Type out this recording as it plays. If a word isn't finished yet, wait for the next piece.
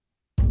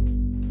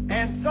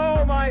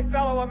my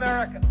fellow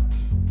Americans,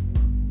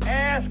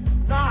 ask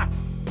not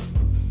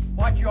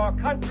what your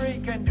country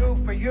can do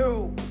for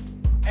you.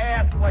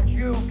 Ask what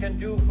you can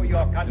do for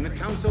your country. In the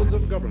councils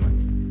of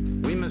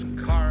government, we must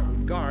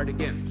guard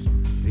against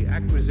the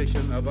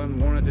acquisition of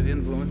unwarranted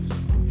influence,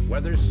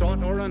 whether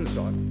sought or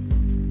unsought,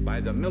 by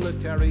the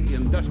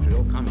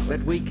military-industrial complex.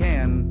 That we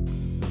can,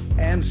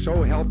 and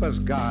so help us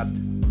God,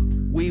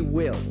 we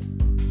will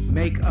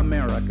make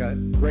America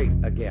great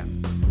again.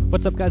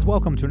 What's up, guys?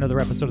 Welcome to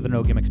another episode of the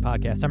No Gimmicks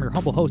Podcast. I'm your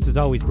humble host, as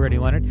always, Brady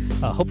Leonard.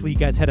 Hopefully you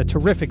guys had a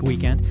terrific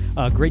weekend.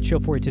 Great show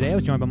for you today. I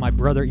was joined by my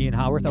brother, Ian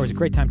Haworth. It was a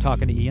great time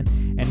talking to Ian,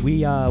 and we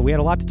had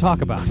a lot to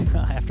talk about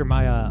after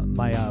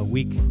my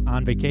week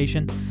on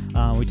vacation.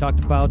 We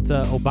talked about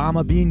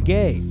Obama being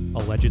gay,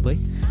 allegedly.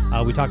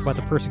 We talked about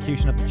the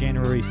persecution of the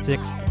January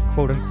 6th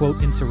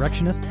quote-unquote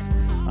insurrectionists.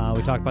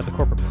 We talked about the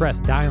corporate press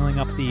dialing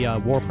up the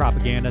war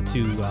propaganda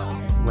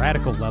to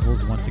radical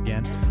levels once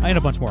again, and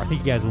a bunch more. I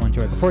think you guys will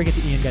enjoy it. Before we get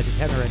to Ian, guys, if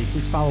you haven't already,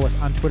 please follow us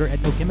on Twitter at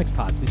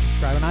NoGimmicksPod. Please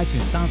subscribe on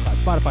iTunes, SoundCloud,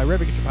 Spotify,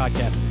 wherever you get your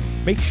podcasts.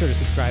 Make sure to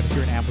subscribe if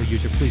you're an Apple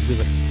user. Please leave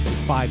us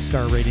a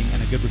 5-star rating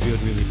and a good review.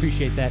 I'd really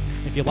appreciate that.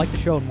 If you like the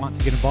show and want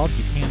to get involved,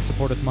 you can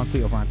support us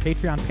monthly over on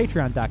Patreon,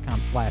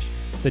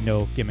 patreon.com/the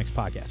No Gimmicks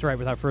Podcast. All right,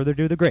 without further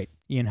ado, the great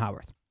Ian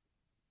Haworth.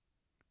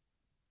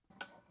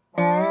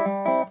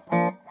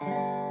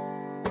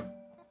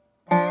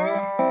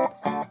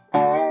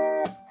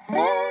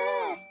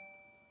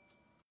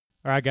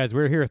 All right, guys,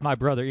 we're here with my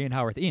brother, Ian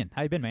Haworth. Ian,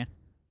 how you been, man?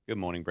 Good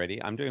morning,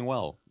 Brady. I'm doing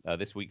well.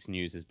 This week's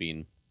news has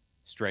been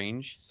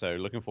strange, so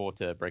looking forward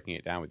to breaking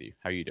it down with you.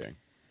 How are you doing?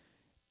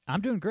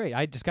 I'm doing great.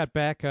 I just got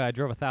back. I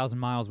drove 1,000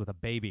 miles with a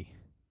baby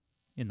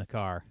in the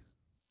car.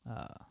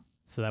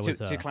 So that was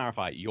to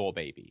clarify, your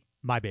baby.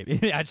 My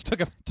baby. I just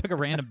took a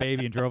random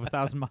baby and drove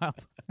 1,000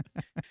 miles.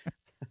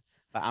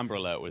 That Amber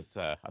Alert was,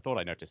 I thought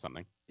I noticed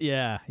something.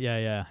 Yeah.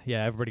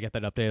 Everybody got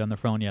that update on their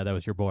phone. Yeah, that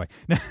was your boy.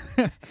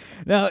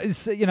 No,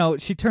 it's,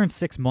 she turns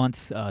 6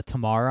 months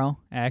tomorrow,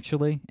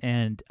 actually.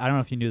 And I don't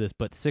know if you knew this,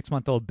 but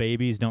 6-month-old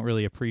babies don't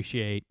really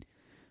appreciate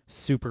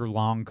super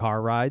long car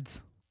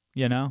rides.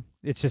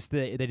 It's just,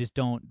 they just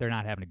don't, they're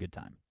not having a good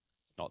time.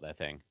 It's not their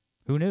thing.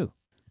 Who knew?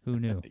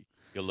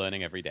 You're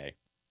learning every day.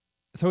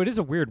 So it is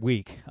a weird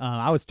week.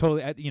 I was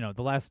totally,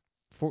 the last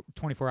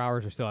 24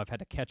 hours or so, I've had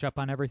to catch up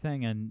on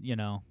everything, and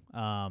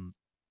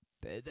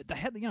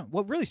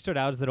what really stood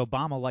out is that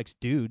Obama likes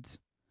dudes.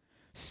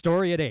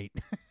 Story at 8.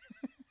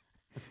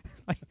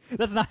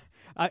 That's not.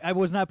 I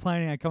was not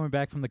planning on coming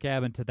back from the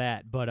cabin to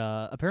that, but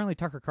apparently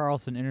Tucker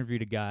Carlson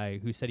interviewed a guy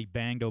who said he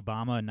banged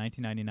Obama in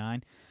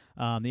 1999.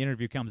 The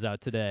interview comes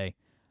out today.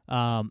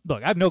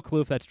 Look, I have no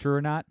clue if that's true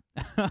or not,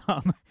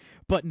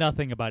 but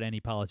nothing about any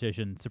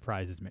politician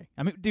surprises me.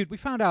 I mean, dude, we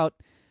found out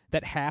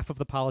that half of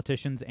the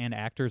politicians and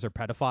actors are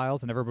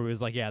pedophiles, and everybody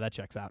was like, yeah, that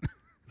checks out.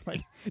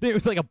 It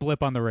was like a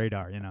blip on the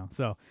radar,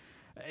 So,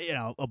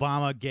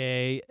 Obama,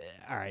 gay,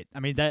 all right. I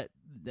mean, that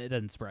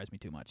doesn't surprise me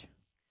too much.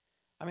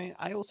 I mean,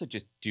 I also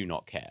just do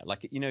not care.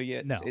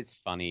 It's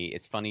funny.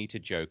 It's funny to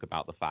joke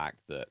about the fact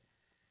that,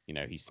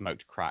 he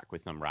smoked crack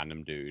with some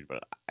random dude,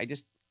 but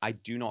I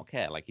do not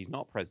care. He's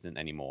not president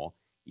anymore.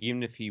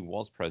 Even if he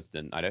was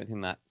president, I don't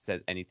think that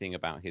says anything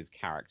about his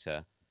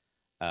character.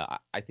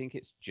 I think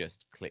it's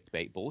just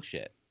clickbait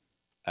bullshit.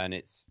 And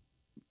it's,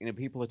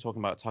 people are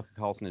talking about Tucker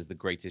Carlson is the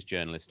greatest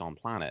journalist on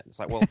planet. It's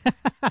like, well,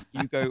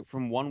 you go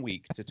from 1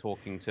 week to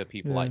talking to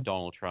people like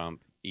Donald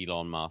Trump,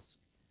 Elon Musk,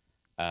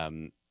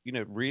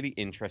 really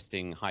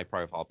interesting,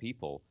 high-profile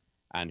people.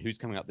 And who's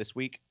coming up this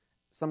week?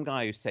 Some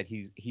guy who said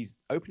he's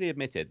openly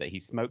admitted that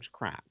he smoked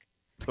crack,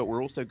 but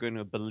we're also going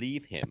to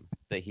believe him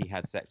that he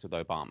had sex with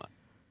Obama.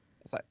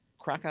 It's like,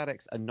 crack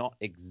addicts are not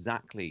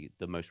exactly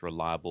the most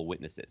reliable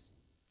witnesses.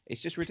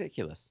 It's just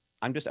ridiculous.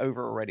 I'm just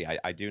over it already.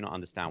 I do not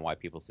understand why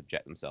people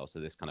subject themselves to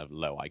this kind of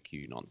low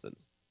IQ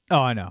nonsense. Oh,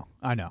 I know.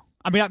 I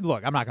mean,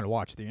 look, I'm not going to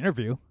watch the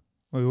interview.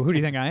 Who do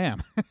you think I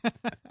am?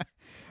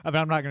 I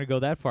mean, I'm not going to go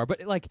that far.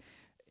 But,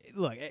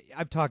 look,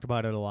 I've talked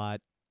about it a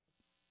lot.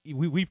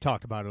 We've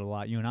talked about it a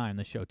lot, you and I, on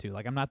the show, too.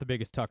 I'm not the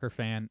biggest Tucker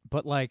fan,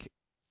 but, I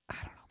don't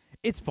know.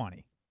 It's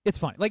funny. It's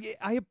funny.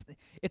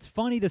 It's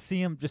funny to see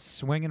him just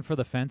swinging for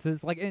the fences.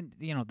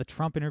 The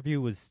Trump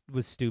interview was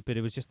stupid.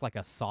 It was just like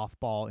a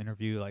softball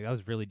interview. That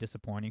was really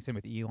disappointing. Same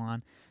with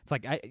Elon.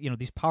 It's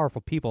these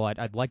powerful people.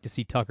 I'd like to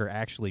see Tucker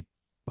actually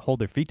hold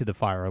their feet to the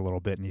fire a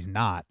little bit, and he's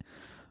not,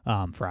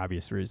 for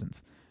obvious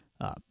reasons,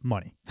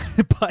 money.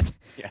 But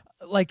yeah.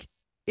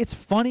 It's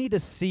funny to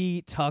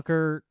see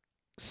Tucker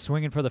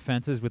swinging for the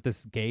fences with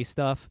this gay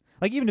stuff.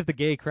 Even if the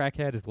gay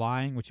crackhead is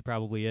lying, which he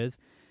probably is,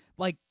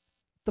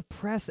 the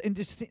press and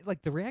just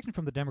the reaction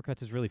from the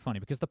Democrats is really funny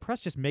because the press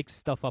just makes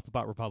stuff up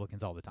about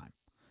Republicans all the time.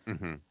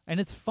 Mm-hmm. And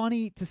it's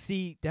funny to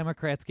see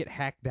Democrats get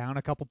hacked down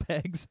a couple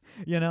pegs,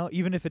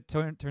 even if it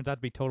turns out to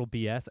be total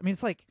BS. I mean,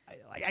 it's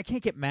I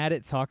can't get mad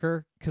at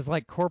Tucker because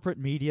corporate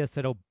media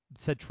said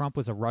Trump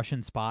was a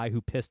Russian spy who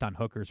pissed on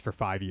hookers for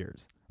 5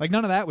 years.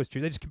 None of that was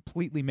true. They just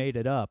completely made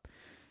it up.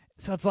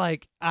 So it's I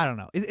don't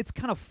know. It's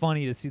kind of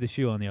funny to see the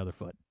shoe on the other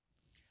foot.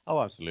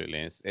 Oh,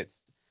 absolutely.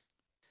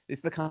 This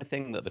it's the kind of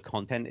thing that the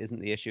content isn't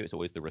the issue. It's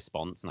always the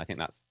response. And I think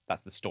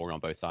that's the story on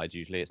both sides.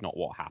 Usually it's not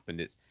what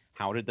happened. It's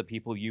how did the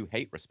people you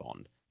hate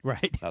respond?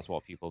 Right. That's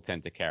what people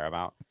tend to care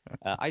about.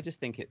 I just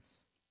think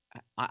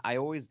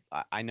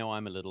I know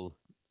I'm a little,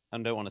 I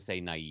don't want to say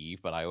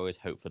naive, but I always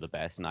hope for the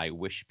best. And I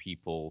wish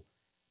people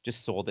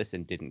just saw this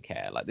and didn't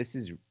care. Like this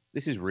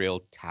is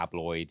real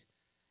tabloid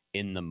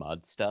in the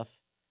mud stuff.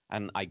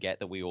 And I get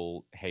that we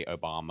all hate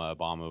Obama.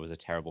 Obama was a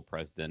terrible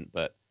president,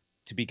 but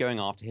to be going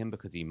after him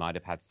because he might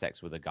have had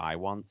sex with a guy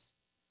once,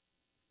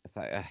 it's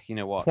like, you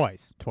know what?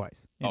 Twice.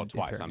 Twice. I'm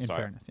sorry.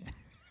 Fairness, yeah.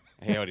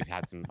 He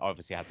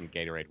obviously had some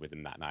Gatorade with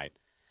him that night.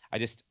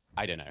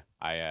 I don't know.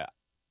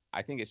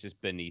 I think it's just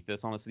beneath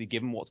us, honestly,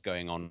 given what's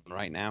going on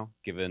right now,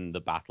 given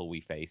the battle we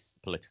face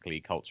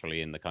politically,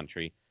 culturally in the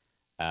country.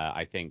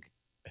 I think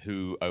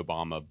who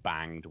Obama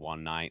banged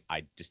one night,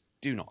 I just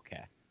do not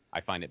care.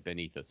 I find it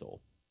beneath us all.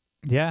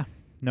 Yeah,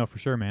 no, for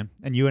sure, man.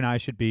 And you and I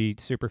should be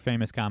super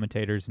famous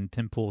commentators, and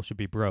Tim Pool should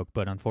be broke.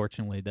 But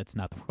unfortunately, that's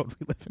not the world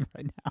we live in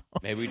right now.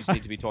 Maybe we just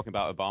need to be talking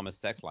about Obama's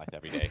sex life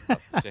every day.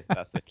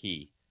 That's the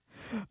key.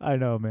 I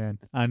know, man.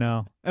 I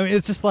know. I mean,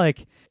 it's just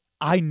like,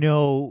 I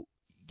know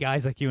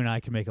guys like you and I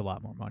can make a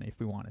lot more money if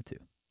we wanted to.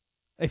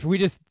 If we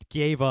just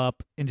gave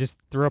up and just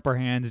threw up our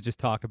hands and just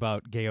talk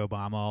about gay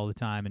Obama all the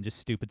time and just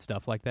stupid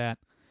stuff like that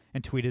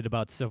and tweeted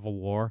about Civil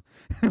War,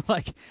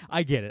 like,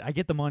 I get it. I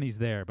get the money's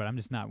there, but I'm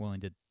just not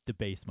willing to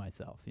debase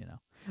myself, you know?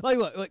 Like,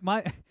 look,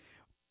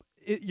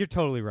 you're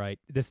totally right.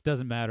 This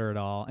doesn't matter at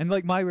all. And,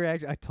 like, my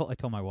reaction, I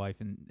told my wife,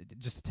 and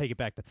just to take it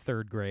back to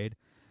third grade,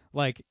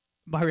 like,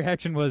 my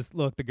reaction was,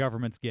 look, the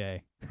government's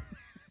gay.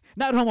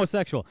 Not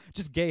homosexual,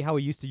 just gay how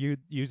we used to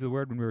use the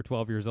word when we were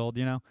 12 years old,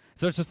 you know?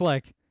 So it's just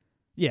like,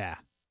 yeah,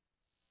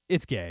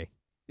 it's gay.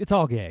 It's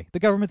all gay. The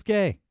government's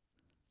gay.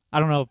 I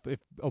don't know if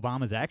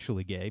Obama's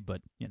actually gay,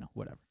 but, you know,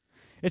 whatever.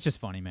 It's just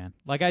funny, man.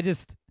 Like, I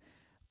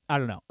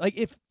don't know.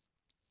 Like,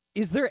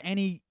 is there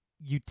any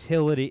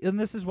utility, and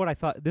this is what I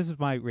thought, this is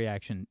my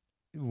reaction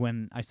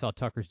when I saw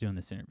Tucker's doing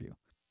this interview.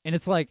 And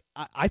it's like,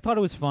 I thought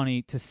it was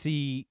funny to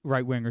see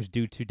right-wingers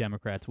do to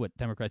Democrats what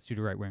Democrats do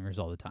to right-wingers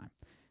all the time.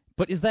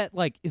 But is there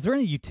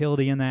any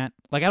utility in that?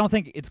 Like, I don't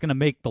think it's going to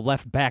make the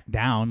left back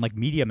down. Like,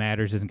 Media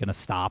Matters isn't going to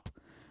stop.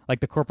 Like,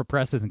 the corporate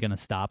press isn't going to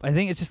stop. I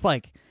think it's just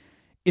like,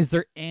 is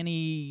there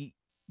any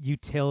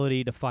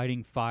utility to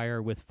fighting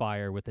fire with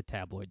the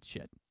tabloid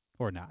shit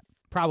or not?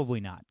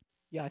 Probably not.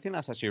 Yeah, I think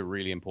that's actually a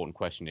really important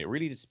question. It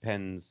really just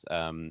depends.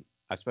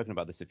 I've spoken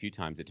about this a few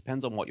times. It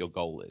depends on what your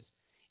goal is.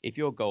 If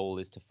your goal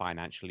is to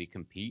financially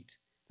compete,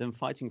 then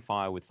fighting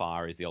fire with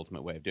fire is the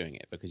ultimate way of doing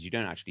it, because you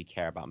don't actually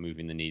care about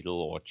moving the needle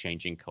or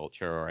changing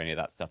culture or any of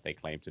that stuff they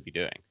claim to be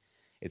doing.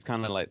 It's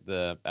kind of like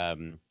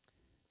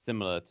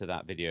similar to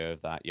that video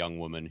of that young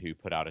woman who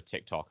put out a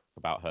TikTok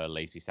about her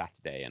lazy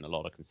Saturday, and a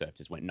lot of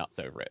conservatives went nuts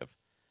over it.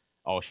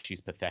 Oh,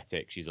 she's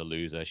pathetic, she's a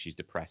loser, she's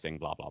depressing,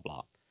 blah, blah,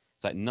 blah.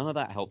 It's like none of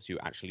that helps you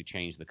actually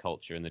change the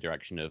culture in the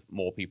direction of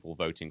more people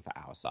voting for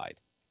our side.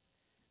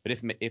 But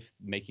if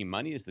making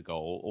money is the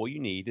goal, all you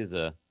need is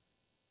a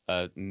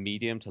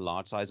medium to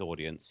large size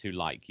audience who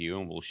like you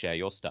and will share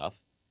your stuff,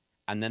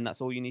 and then that's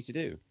all you need to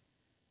do.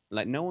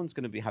 Like, no one's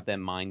going to have their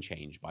mind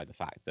changed by the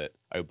fact that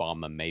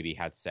Obama maybe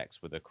had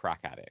sex with a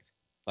crack addict.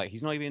 Like,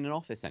 he's not even in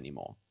office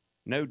anymore.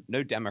 No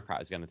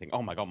Democrat is going to think,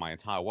 oh my God, my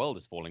entire world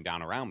is falling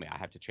down around me. I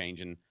have to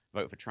change and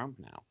vote for Trump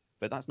now.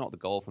 But that's not the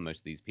goal for most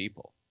of these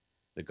people.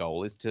 The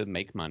goal is to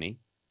make money.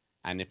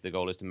 And if the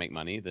goal is to make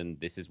money, then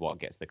this is what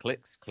gets the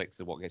clicks.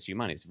 Clicks are what gets you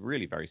money. It's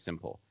really very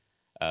simple.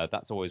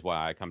 That's always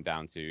why I come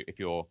down to, if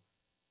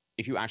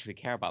you actually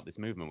care about this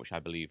movement, which I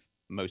believe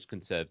most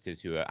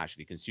conservatives who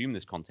actually consume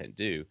this content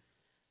do,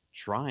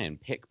 try and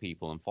pick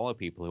people and follow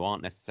people who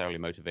aren't necessarily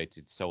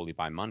motivated solely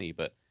by money,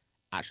 but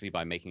actually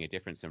by making a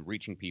difference and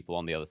reaching people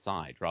on the other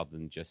side, rather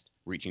than just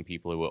reaching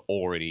people who are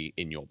already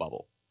in your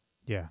bubble.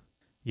 Yeah.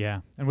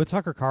 Yeah. And with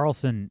Tucker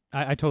Carlson,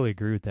 I totally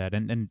agree with that.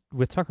 And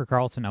with Tucker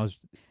Carlson,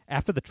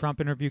 after the Trump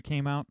interview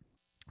came out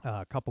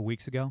a couple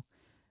weeks ago,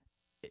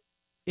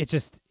 it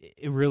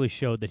really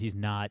showed that he's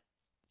not,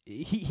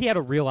 he had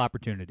a real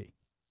opportunity.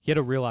 He had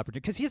a real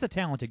opportunity because he's a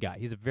talented guy.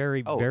 He's a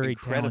very, very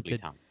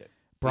talented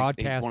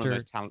broadcaster. He's one of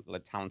the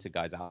most talented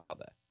guys out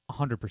there.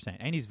 100%.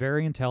 And he's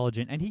very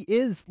intelligent. And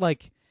he's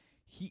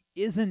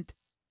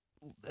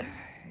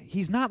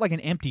not like an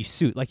empty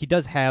suit. Like, he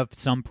does have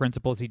some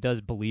principles. He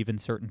does believe in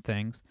certain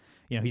things.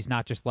 You know, he's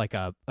not just like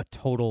a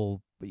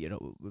total, you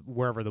know,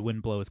 wherever the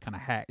wind blows kind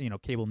of hack, you know,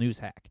 cable news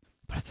hack.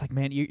 But it's like,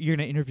 man, you're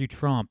going to interview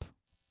Trump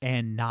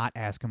and not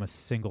ask him a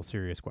single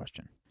serious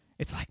question.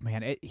 It's like,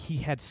 man, he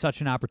had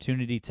such an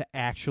opportunity to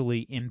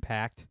actually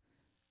impact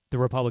the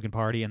Republican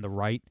Party and the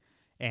right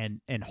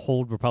and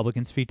hold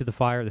Republicans' feet to the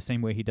fire the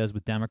same way he does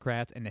with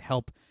Democrats, and to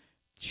help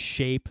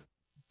shape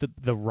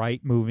the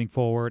right moving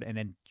forward, and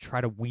then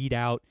try to weed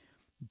out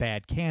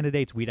bad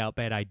candidates, weed out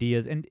bad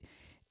ideas. And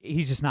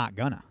he's just not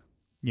gonna,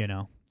 you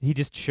know. He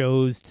just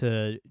chose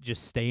to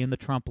just stay in the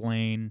Trump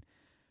lane,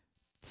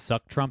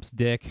 suck Trump's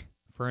dick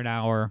for an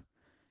hour,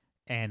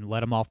 and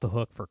let him off the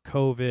hook for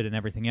COVID and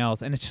everything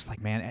else. And it's just like,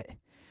 man,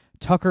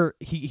 Tucker,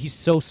 he's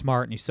so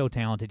smart and he's so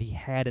talented. He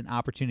had an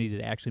opportunity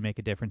to actually make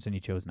a difference, and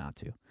he chose not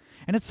to.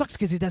 And it sucks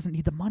because he doesn't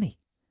need the money.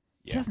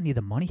 Yeah. He doesn't need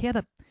the money. He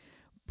had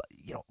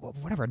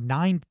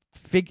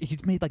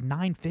he's made like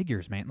 9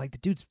 figures, man. Like, the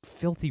dude's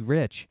filthy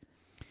rich.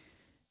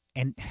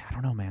 And I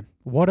don't know, man.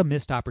 What a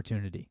missed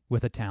opportunity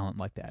with a talent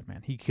like that,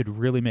 man. He could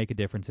really make a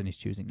difference, and he's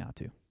choosing not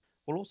to.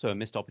 Well, also a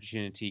missed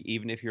opportunity,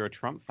 even if you're a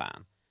Trump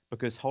fan,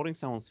 because holding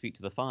someone's feet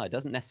to the fire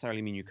doesn't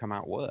necessarily mean you come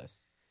out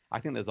worse. I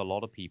think there's a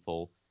lot of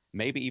people,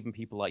 maybe even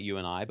people like you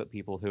and I, but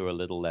people who are a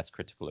little less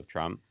critical of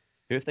Trump,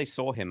 who, if they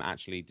saw him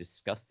actually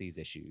discuss these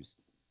issues,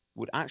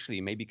 would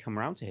actually maybe come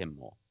around to him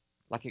more.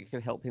 Like, it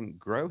could help him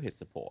grow his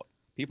support.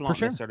 People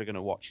aren't necessarily going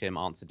to watch him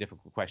answer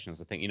difficult questions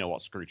and think, you know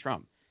what, screw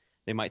Trump.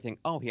 They might think,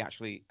 oh, he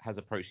actually has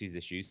approached these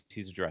issues,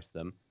 he's addressed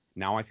them,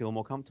 now I feel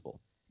more comfortable.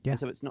 Yeah. And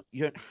so it's not,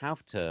 you don't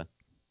have to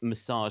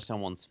massage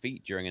someone's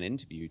feet during an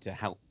interview to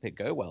help it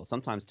go well.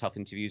 Sometimes tough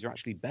interviews are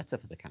actually better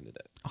for the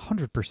candidate.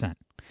 100%.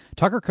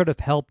 Tucker could have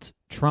helped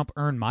Trump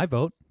earn my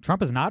vote.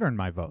 Trump has not earned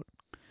my vote.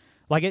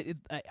 Like,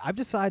 I've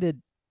decided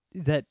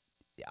that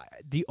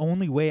the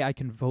only way I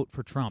can vote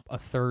for Trump a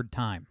third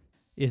time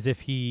is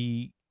if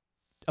he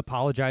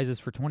apologizes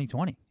for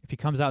 2020. If he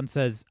comes out and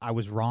says, I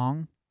was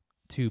wrong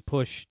to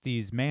push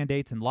these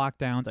mandates and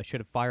lockdowns, I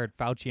should have fired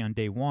Fauci on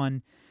day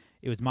one,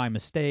 it was my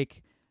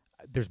mistake,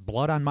 there's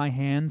blood on my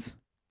hands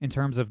in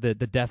terms of the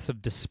deaths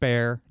of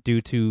despair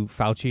due to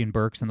Fauci and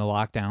Birx and the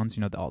lockdowns,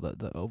 you know, all the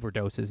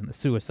overdoses and the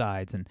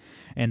suicides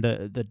and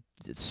the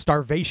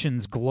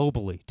starvations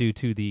globally due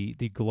to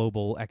the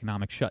global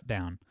economic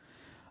shutdown.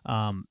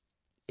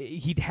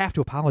 He'd have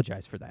to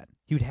apologize for that.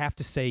 He would have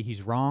to say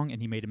he's wrong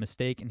and he made a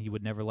mistake and he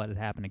would never let it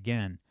happen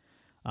again.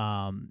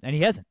 And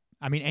he hasn't.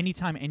 I mean,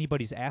 anytime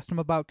anybody's asked him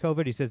about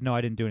COVID, he says, no, I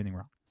didn't do anything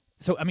wrong.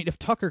 So, I mean, if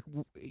Tucker,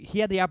 he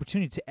had the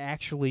opportunity to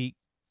actually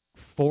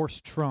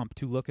force Trump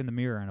to look in the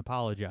mirror and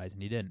apologize,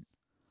 and he didn't.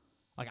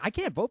 Like, I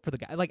can't vote for the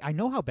guy. Like, I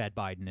know how bad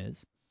Biden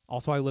is.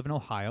 Also, I live in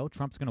Ohio.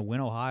 Trump's going to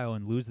win Ohio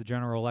and lose the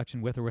general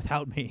election with or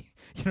without me.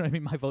 You know what I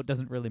mean? My vote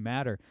doesn't really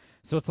matter.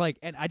 So it's like,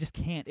 and I just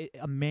can't.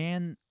 A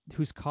man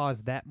who's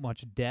caused that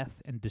much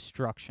death and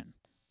destruction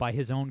by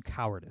his own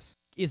cowardice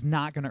is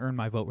not going to earn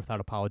my vote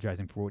without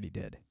apologizing for what he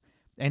did.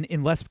 And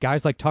unless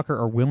guys like Tucker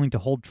are willing to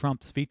hold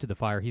Trump's feet to the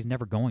fire, he's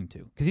never going to,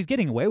 because he's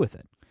getting away with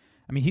it.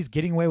 I mean, he's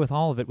getting away with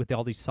all of it with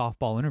all these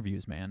softball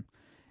interviews, man.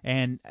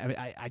 And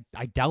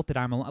I doubt that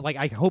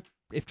I hope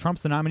if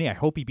Trump's the nominee, I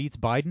hope he beats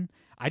Biden.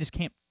 I just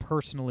can't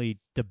personally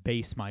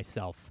debase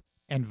myself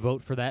and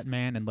vote for that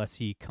man unless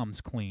he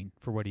comes clean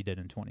for what he did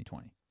in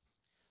 2020.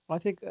 Well, I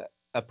think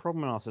a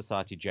problem in our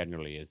society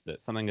generally is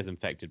that something has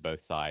infected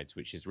both sides,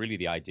 which is really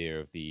the idea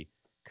of the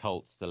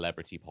cult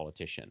celebrity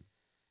politician.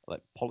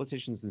 Like,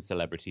 politicians and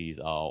celebrities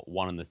are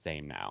one and the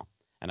same now,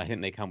 and I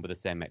think they come with the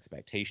same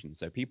expectations.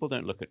 So people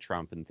don't look at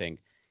Trump and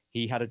think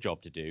he had a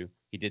job to do,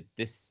 he did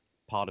this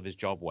part of his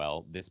job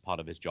well, this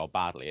part of his job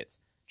badly. It's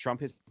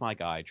Trump is my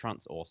guy,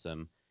 Trump's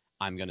awesome,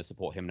 I'm going to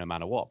support him no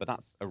matter what. But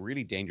that's a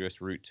really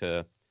dangerous route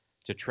to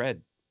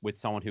tread with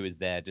someone who is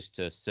there just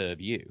to serve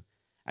you.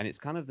 And it's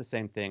kind of the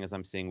same thing as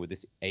I'm seeing with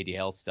this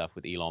ADL stuff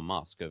with Elon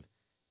Musk.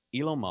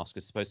 Elon Musk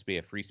is supposed to be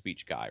a free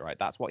speech guy, right?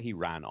 That's what he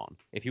ran on.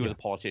 If he was a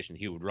politician,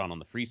 he would run on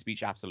the free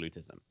speech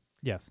absolutism.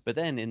 Yes. But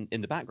then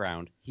in the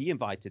background, he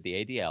invited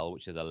the ADL,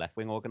 which is a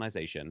left-wing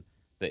organization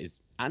that is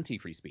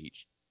anti-free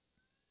speech,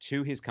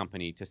 to his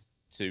company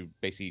to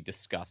basically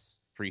discuss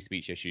free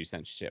speech issues,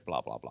 censorship,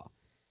 blah, blah, blah.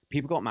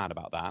 People got mad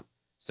about that,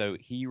 so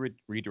he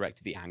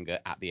redirected the anger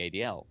at the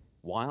ADL.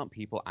 Why aren't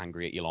people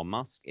angry at Elon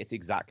Musk? It's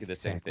exactly the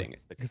same thing.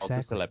 It's the cult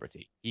of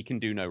celebrity. He can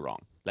do no wrong.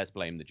 Let's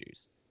blame the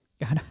Jews.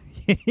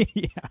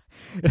 Yeah,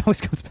 it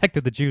always comes back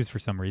to the Jews for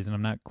some reason.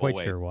 I'm not quite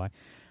sure why.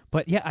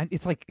 But yeah,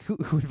 it's like, who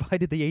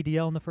invited the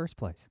ADL in the first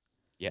place?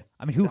 Yeah.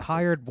 I mean, who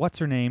hired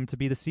what's-her-name to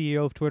be the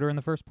CEO of Twitter in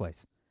the first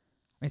place?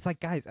 I mean, it's like,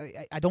 guys,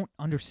 I don't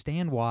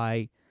understand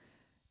why.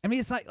 I mean,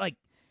 it's like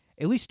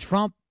at least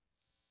Trump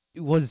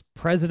was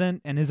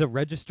president and is a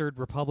registered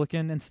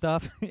Republican and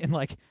stuff and,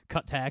 like,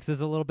 cut taxes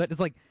a little bit. It's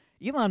like,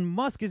 Elon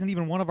Musk isn't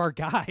even one of our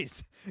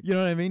guys. You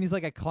know what I mean? He's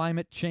like a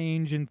climate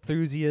change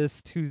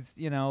enthusiast who's,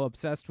 you know,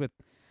 obsessed with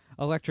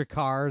electric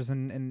cars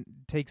and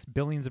takes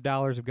billions of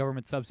dollars of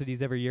government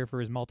subsidies every year for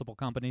his multiple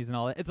companies and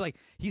all that. It's like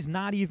he's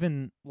not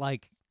even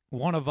like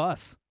one of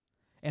us.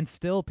 And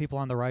still people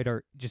on the right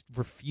are just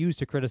refuse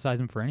to criticize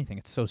him for anything.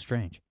 It's so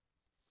strange.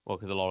 Well,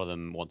 because a lot of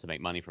them want to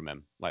make money from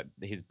him. Like,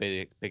 his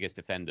biggest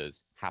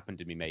defenders happen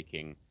to be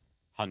making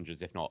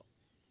hundreds, if not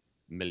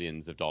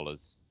millions of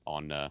dollars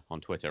on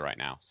Twitter right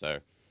now. So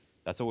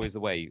that's always the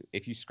way.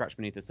 If you scratch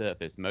beneath the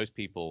surface, most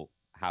people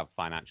have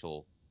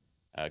financial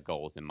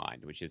goals in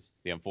mind, which is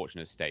the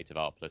unfortunate state of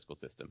our political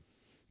system.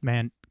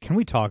 Man, can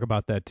we talk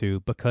about that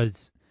too?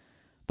 Because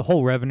the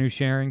whole revenue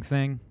sharing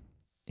thing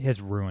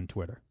has ruined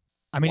Twitter.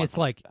 I mean, 100%. It's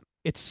like,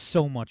 it's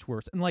so much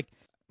worse. And like,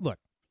 look,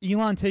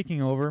 Elon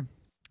taking over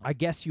I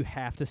guess you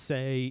have to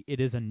say it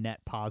is a net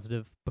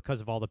positive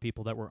because of all the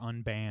people that were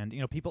unbanned.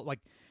 You know, people like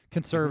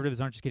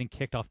conservatives aren't just getting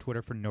kicked off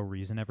Twitter for no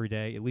reason every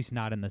day, at least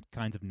not in the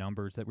kinds of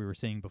numbers that we were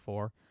seeing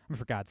before. I mean,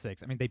 for God's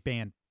sakes. I mean, they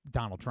banned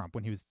Donald Trump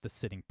when he was the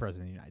sitting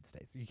president of the United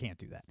States. You can't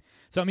do that.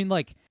 So, I mean,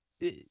 like,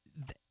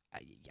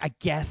 I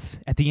guess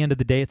at the end of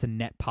the day, it's a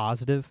net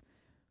positive.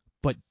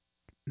 But,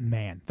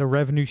 man, the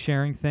revenue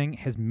sharing thing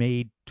has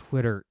made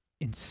Twitter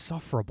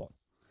insufferable.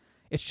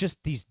 It's just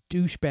these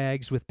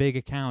douchebags with big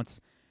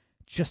accounts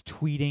just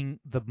tweeting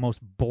the most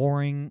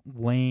boring,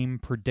 lame,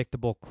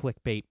 predictable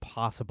clickbait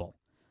possible.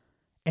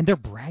 And they're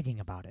bragging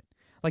about it.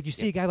 Like, you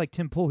see a guy like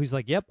Tim Pool who's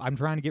like, yep, I'm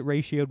trying to get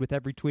ratioed with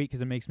every tweet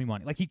because it makes me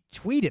money. Like, he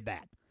tweeted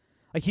that.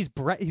 Like, he's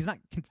not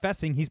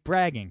confessing, he's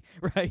bragging,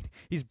 right?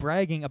 He's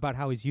bragging about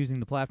how he's using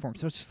the platform.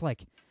 So it's just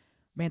like,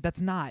 man,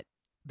 that's not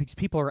 – these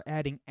people are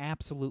adding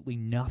absolutely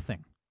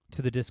nothing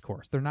to the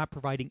discourse. They're not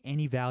providing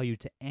any value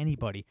to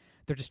anybody.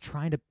 They're just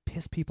trying to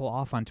piss people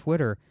off on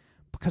Twitter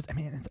because, I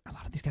mean, a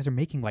lot of these guys are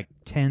making like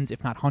tens,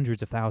 if not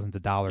hundreds of thousands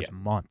of dollars a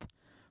month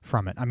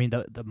from it. I mean,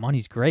 the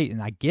money's great,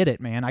 and I get it,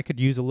 man. I could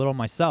use a little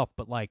myself,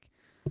 but, like,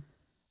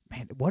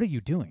 man, what are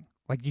you doing?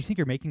 Like, do you think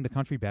you're making the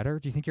country better?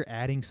 Do you think you're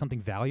adding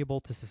something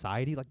valuable to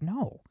society? Like,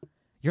 no.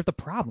 You're the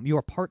problem. You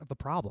are part of the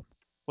problem.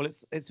 Well,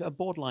 it's a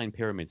borderline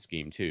pyramid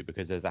scheme, too,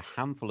 because there's a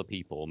handful of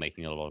people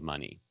making a lot of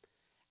money,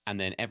 and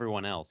then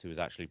everyone else who is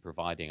actually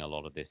providing a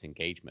lot of this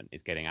engagement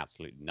is getting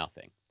absolutely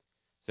nothing.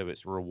 So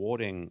it's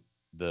rewarding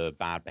the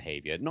bad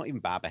behavior, not even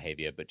bad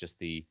behavior, but just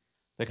the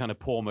kind of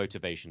poor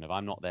motivation of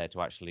I'm not there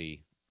to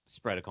actually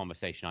spread a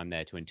conversation. I'm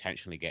there to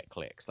intentionally get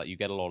clicks. Like, you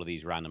get a lot of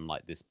these random,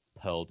 like this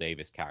Pearl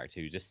Davis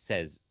character who just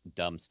says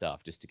dumb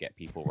stuff just to get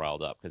people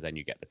riled up, because then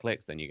you get the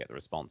clicks, then you get the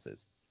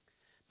responses.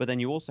 But then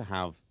you also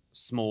have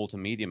small to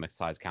medium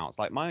sized accounts.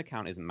 Like, my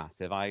account isn't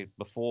massive.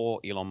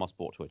 Before Elon Musk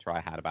bought Twitter, I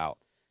had about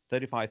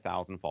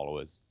 35,000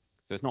 followers.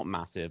 So it's not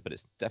massive, but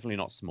it's definitely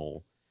not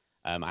small.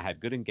 I had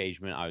good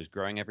engagement. I was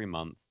growing every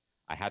month.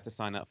 I had to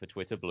sign up for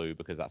Twitter Blue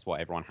because that's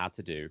what everyone had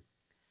to do.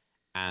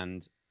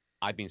 And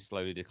I've been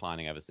slowly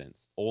declining ever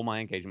since. All my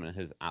engagement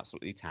has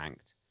absolutely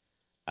tanked.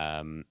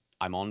 I'm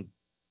on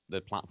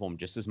the platform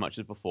just as much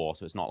as before,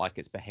 so it's not like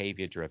it's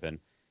behavior driven.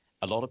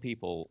 A lot of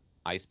people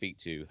I speak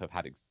to have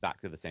had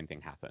exactly the same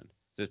thing happen.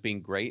 So it's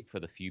been great for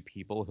the few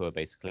people who are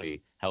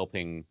basically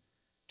helping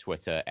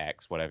Twitter,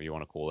 X, whatever you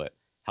want to call it,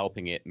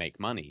 helping it make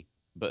money.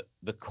 But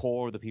the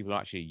core of the people who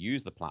actually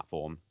use the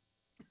platform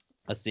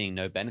are seeing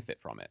no benefit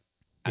from it.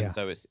 And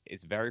so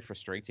it's very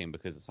frustrating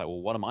because it's like,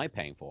 well, what am I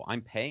paying for?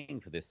 I'm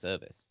paying for this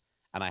service,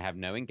 and I have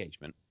no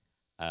engagement.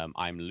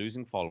 I'm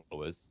losing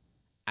followers,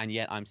 and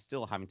yet I'm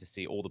still having to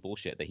see all the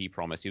bullshit that he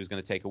promised he was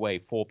going to take away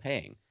for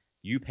paying.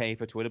 You pay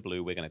for Twitter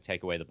Blue, we're going to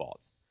take away the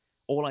bots.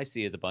 All I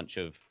see is a bunch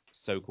of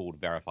so-called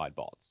verified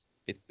bots.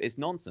 It's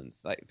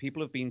nonsense. Like,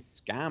 people have been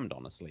scammed,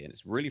 honestly, and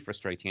it's really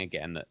frustrating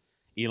again that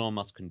Elon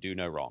Musk can do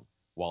no wrong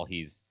while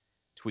he's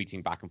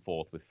tweeting back and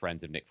forth with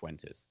friends of Nick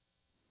Fuentes.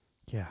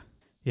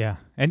 Yeah,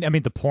 and I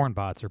mean the porn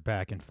bots are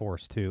back in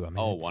force too. I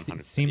mean, 100%.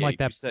 It seemed like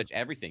that. You search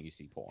everything, you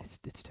see porn.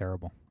 It's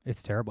terrible.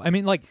 It's terrible. I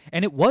mean, like,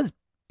 and it was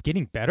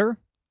getting better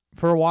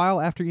for a while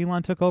after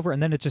Elon took over,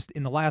 and then it just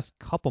in the last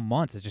couple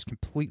months it's just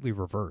completely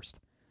reversed.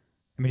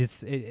 I mean,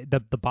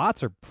 the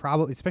bots are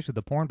probably, especially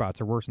the porn bots,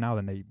 are worse now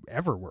than they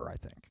ever were, I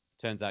think.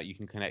 Turns out you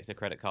can connect a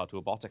credit card to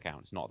a bot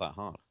account. It's not that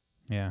hard.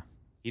 Yeah.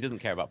 He doesn't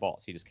care about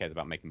bots. He just cares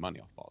about making money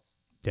off bots.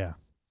 Yeah.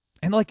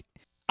 And, like,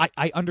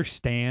 I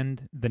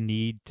understand the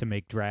need to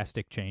make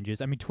drastic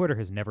changes. I mean, Twitter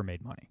has never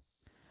made money.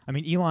 I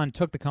mean, Elon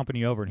took the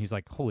company over, and he's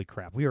like, holy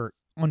crap, we're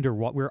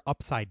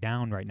upside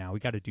down right now. We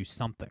got to do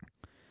something.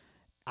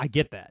 I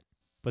get that.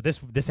 But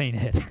this ain't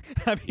it.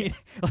 I mean,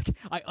 like,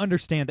 I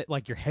understand that,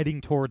 like, you're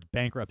heading towards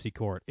bankruptcy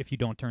court if you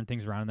don't turn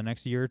things around in the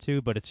next year or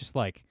two, but it's just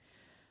like,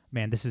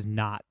 man, this is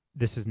not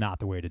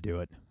the way to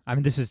do it. I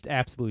mean, this is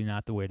absolutely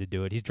not the way to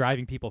do it. He's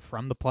driving people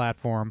from the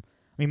platform.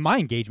 I mean, my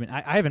engagement,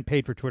 I haven't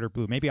paid for Twitter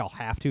Blue. Maybe I'll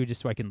have to just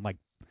so I can, like,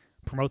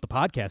 promote the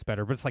podcast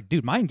better. But it's like,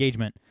 dude, my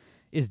engagement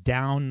is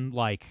down,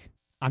 like,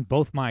 on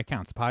both my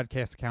accounts, the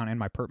podcast account and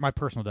my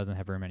personal doesn't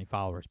have very many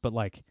followers. But,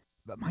 like,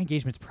 my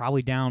engagement's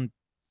probably down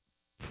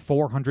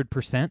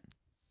 400%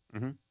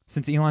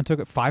 since Elon took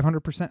it,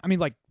 500%. I mean,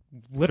 like,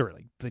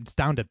 literally, it's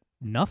down to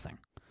nothing.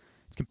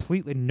 It's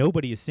completely,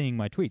 nobody is seeing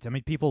my tweets. I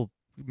mean, people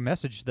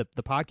message the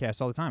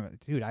podcast all the time.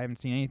 Dude, I haven't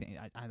seen anything.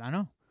 I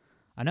know.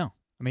 I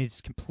mean,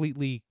 it's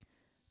completely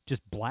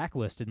just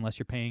blacklisted unless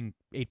you're paying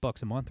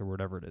 $8 a month or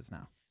whatever it is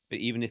now. But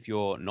even if you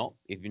are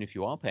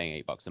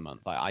paying $8 a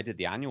month, like, I did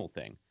the annual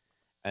thing,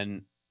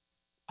 and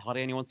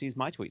hardly anyone sees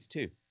my tweets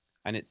too.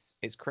 And it's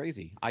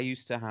crazy. I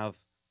used to have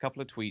a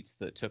couple of tweets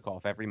that took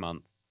off every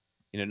month.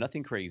 You know,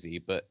 nothing crazy,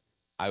 but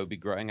I would be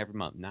growing every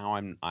month. Now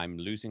I'm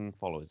losing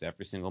followers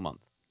every single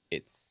month.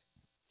 It's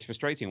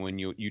frustrating when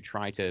you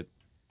try to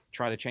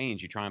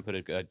change. You try and put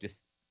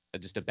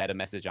just a better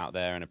message out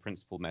there and a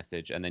principled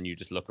message, and then you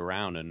just look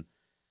around, and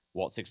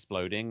what's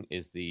exploding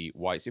is the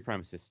white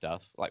supremacist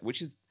stuff, like,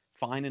 which is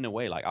fine in a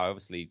way. Like, I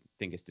obviously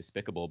think it's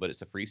despicable, but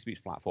it's a free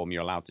speech platform.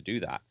 You're allowed to do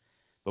that.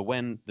 But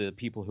when the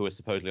people who are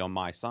supposedly on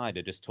my side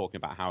are just talking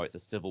about how it's a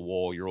civil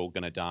war, you're all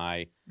going to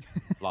die,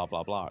 blah,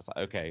 blah, blah. It's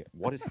like, okay,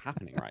 what is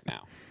happening right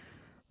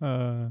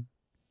now?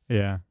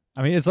 Yeah.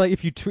 I mean, it's like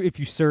if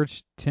you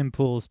search Tim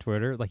Pool's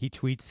Twitter, like he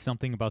tweets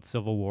something about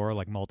Civil War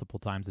like multiple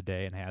times a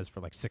day and has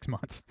for like 6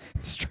 months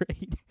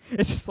straight.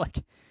 It's just like,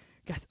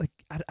 guys, like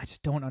I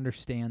just don't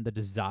understand the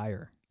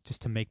desire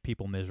just to make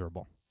people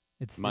miserable.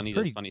 Money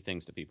does funny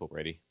things to people,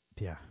 Brady.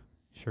 Yeah,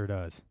 sure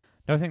does.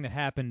 Another thing that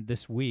happened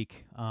this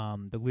week,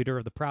 the leader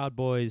of the Proud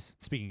Boys,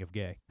 speaking of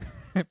gay,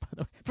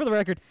 for the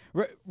record,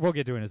 we'll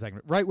get to it in a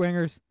second.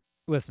 Right-wingers,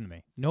 listen to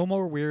me. No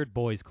more weird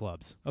boys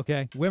clubs,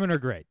 okay? Women are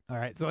great, all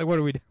right? So like, what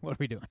are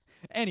we doing?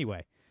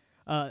 Anyway,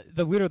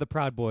 the leader of the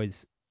Proud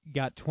Boys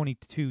got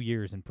 22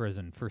 years in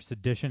prison for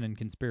sedition and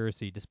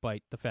conspiracy,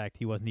 despite the fact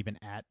he wasn't even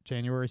at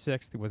January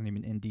 6th. He wasn't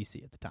even in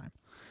D.C. at the time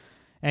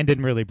and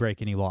didn't really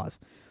break any laws.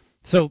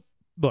 So,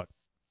 look,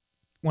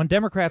 when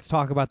Democrats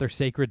talk about their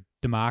sacred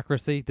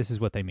democracy, this is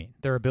what they mean.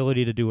 Their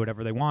ability to do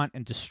whatever they want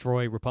and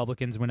destroy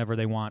Republicans whenever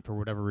they want for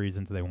whatever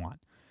reasons they want.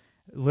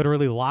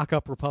 Literally lock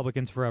up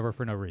Republicans forever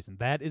for no reason.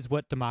 That is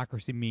what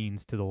democracy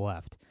means to the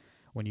left.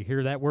 When you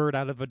hear that word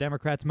out of a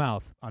Democrat's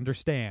mouth,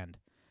 understand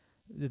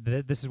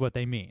this is what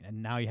they mean.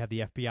 And now you have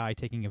the FBI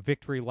taking a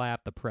victory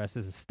lap. The press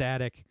is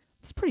ecstatic.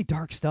 It's pretty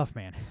dark stuff,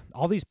 man.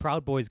 All these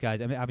Proud Boys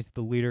guys. I mean, obviously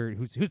the leader,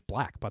 who's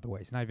black, by the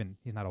way.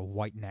 He's not a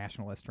white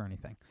nationalist or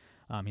anything.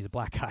 He's a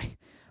black guy.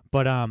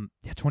 But,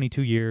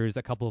 22 years.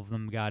 A couple of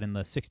them got in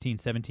the 16,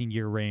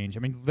 17-year range. I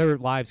mean, their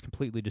lives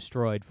completely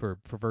destroyed for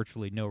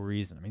virtually no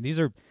reason. I mean,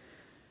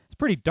 it's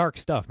pretty dark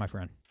stuff, my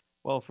friend.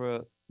 Well,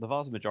 for the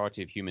vast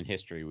majority of human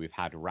history, we've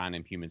had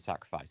random human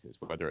sacrifices,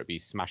 whether it be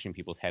smashing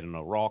people's head on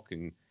a rock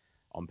and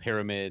on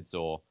pyramids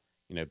or,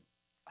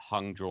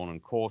 hung, drawn,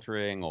 and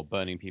quartering or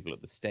burning people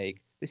at the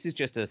stake. This is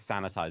just a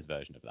sanitized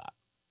version of that.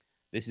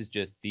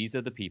 These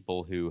are the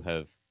people who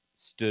have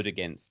stood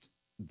against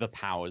the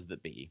powers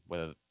that be,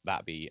 whether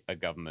that be a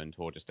government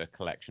or just a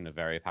collection of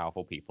very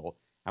powerful people,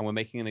 and we're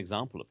making an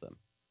example of them.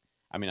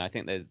 I mean, I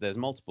think there's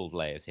multiple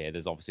layers here.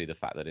 There's obviously the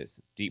fact that it's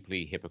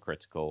deeply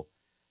hypocritical,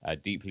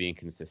 deeply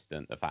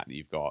inconsistent, the fact that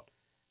you've got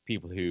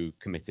people who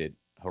committed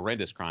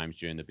horrendous crimes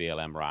during the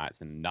BLM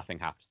riots and nothing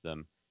happened to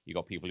them. You've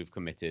got people who've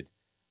committed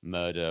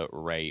murder,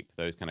 rape,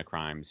 those kind of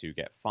crimes who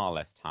get far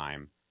less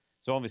time.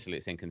 So obviously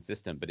it's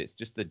inconsistent, but it's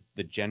just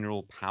the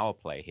general power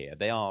play here.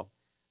 They are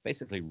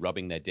basically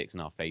rubbing their dicks in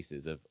our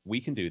faces of, we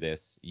can do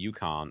this, you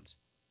can't.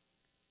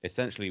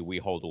 Essentially, we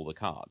hold all the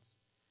cards.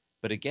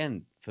 But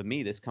again, for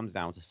me, this comes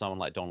down to someone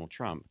like Donald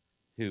Trump,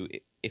 who,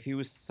 if he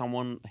was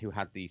someone who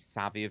had the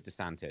savvy of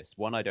DeSantis,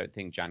 one, I don't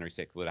think January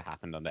 6th would have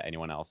happened under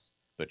anyone else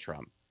but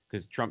Trump,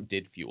 because Trump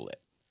did fuel it.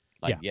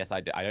 Yes,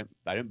 I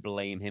don't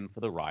blame him for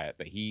the riot,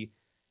 but he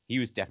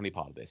was definitely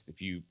part of this.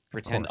 If you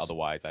pretend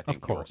otherwise, I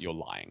think you're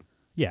lying.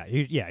 Yeah,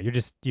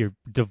 you're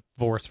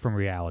divorced from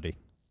reality.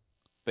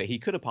 But he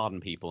could have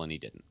pardoned people, and he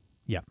didn't.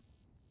 Yeah.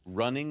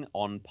 Running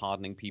on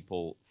pardoning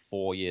people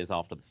 4 years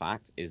after the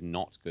fact is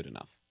not good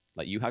enough.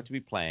 Like, you have to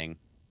be playing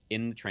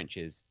in the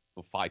trenches,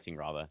 or fighting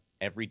rather,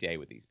 every day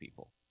with these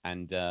people.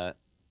 And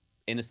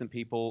innocent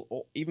people,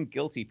 or even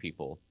guilty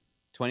people,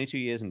 22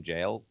 years in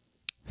jail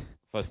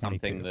for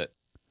something that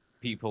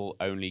people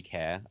only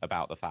care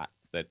about the fact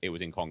that it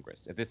was in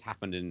Congress. If this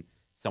happened in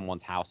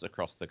someone's house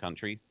across the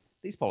country,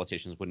 these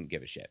politicians wouldn't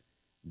give a shit.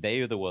 They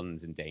are the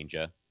ones in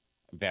danger,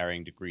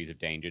 varying degrees of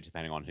danger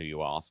depending on who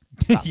you ask.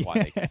 That's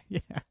why they care. Yeah.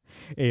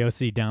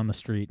 AOC down the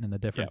street in a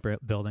different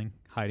building,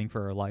 hiding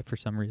for her life for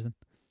some reason.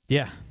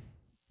 Yeah.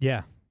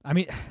 I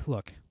mean,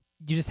 look,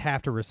 you just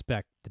have to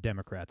respect the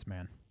Democrats,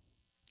 man.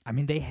 I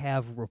mean, they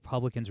have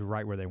Republicans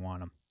right where they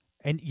want them.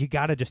 And you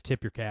got to just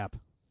tip your cap.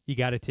 You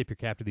got to tip your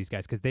cap to these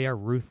guys because they are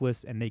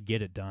ruthless and they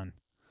get it done.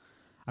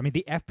 I mean,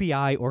 the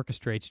FBI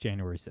orchestrates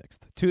January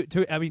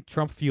 6th. I mean,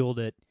 Trump fueled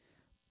it.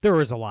 There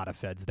was a lot of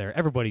feds there.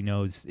 Everybody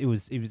knows it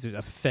was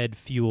a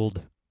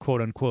Fed-fueled,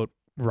 quote-unquote,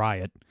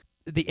 riot.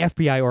 The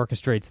FBI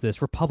orchestrates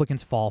this.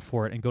 Republicans fall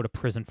for it and go to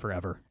prison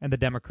forever. And the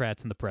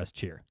Democrats and the press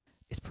cheer.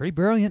 It's pretty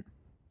brilliant.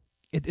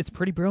 It's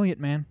pretty brilliant,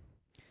 man.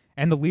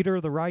 And the leader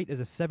of the right is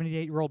a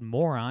 78-year-old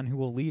moron who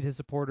will lead his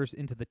supporters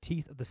into the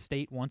teeth of the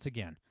state once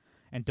again.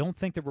 And don't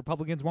think that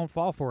Republicans won't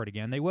fall for it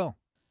again. They will.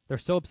 They're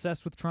so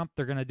obsessed with Trump,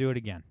 they're going to do it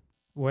again.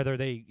 Whether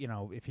they,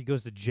 if he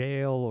goes to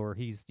jail or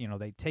he's,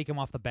 they take him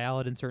off the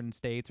ballot in certain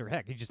states, or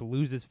heck, he just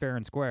loses fair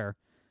and square,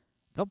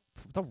 they'll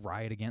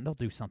riot again. They'll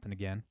do something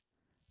again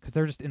because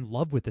they're just in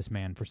love with this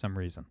man for some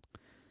reason.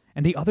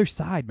 And the other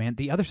side, man,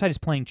 is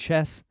playing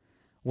chess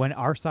when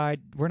our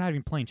side, we're not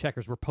even playing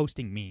checkers. We're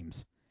posting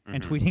memes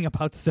and tweeting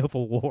about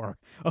Civil War.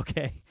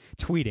 Okay,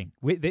 tweeting.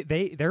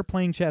 They're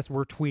playing chess.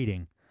 We're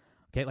tweeting.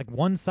 Okay, like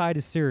one side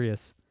is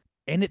serious,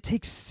 and it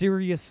takes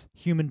serious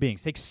human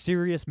beings, takes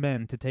serious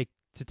men to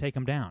take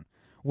them down.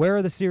 Where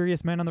are the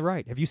serious men on the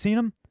right? Have you seen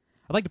them?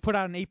 I'd like to put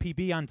out an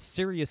APB on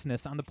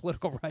seriousness on the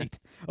political right,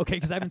 okay,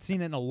 because I haven't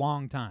seen it in a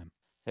long time.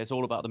 It's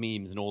all about the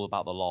memes and all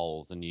about the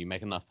lols, and you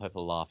make enough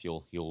people laugh,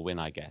 you'll win,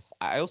 I guess.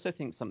 I also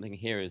think something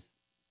here is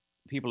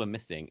people are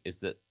missing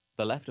is that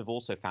the left have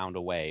also found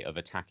a way of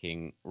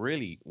attacking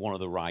really one of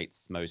the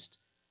right's most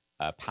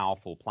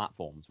powerful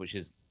platforms, which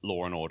is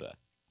law and order.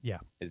 Yeah.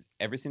 Is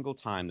every single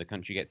time the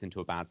country gets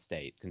into a bad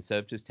state,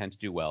 conservatives tend to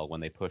do well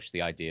when they push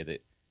the idea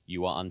that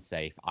you are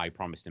unsafe, I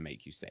promise to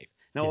make you safe.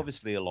 Now,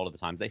 obviously, a lot of the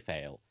times they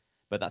fail,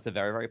 but that's a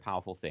very, very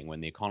powerful thing. When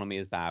the economy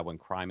is bad, when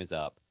crime is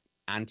up,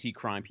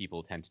 anti-crime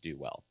people tend to do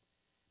well.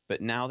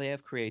 But now they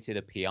have created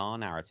a PR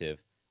narrative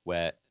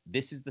where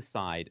this is the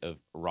side of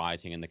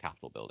rioting in the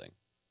Capitol building.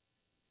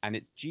 And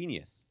it's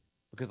genius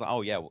because,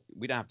 oh, yeah,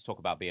 we don't have to talk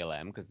about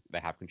BLM because they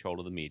have control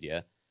of the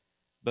media.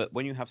 But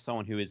when you have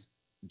someone who is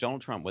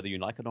Donald Trump, whether you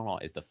like it or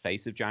not, is the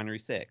face of January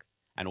 6th,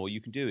 and all you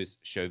can do is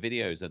show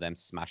videos of them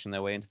smashing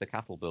their way into the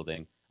Capitol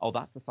building. Oh,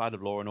 that's the side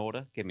of law and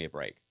order? Give me a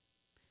break.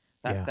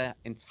 That's their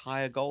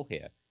entire goal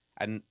here.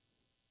 And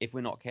if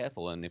we're not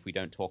careful and if we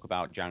don't talk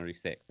about January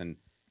 6th and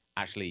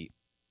actually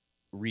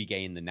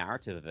regain the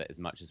narrative of it as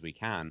much as we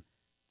can,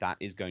 that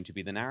is going to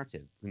be the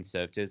narrative.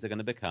 Conservatives are going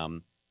to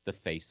become the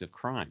face of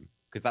crime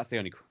because that's the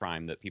only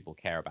crime that people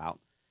care about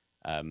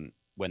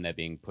when they're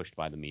being pushed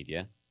by the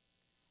media.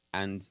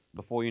 And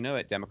before you know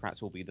it,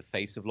 Democrats will be the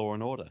face of law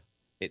and order.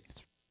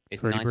 It's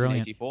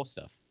 1984 brilliant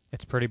stuff.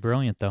 It's pretty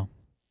brilliant, though.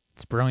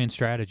 It's brilliant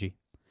strategy.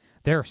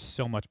 They're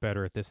so much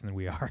better at this than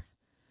we are.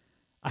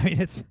 I mean,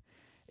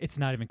 it's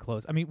not even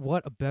close. I mean,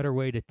 what a better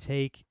way to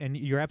take, and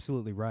you're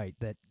absolutely right,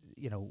 that,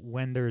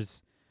 when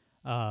there's,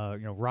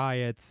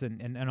 riots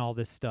and all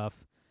this stuff,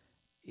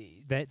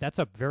 that's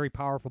a very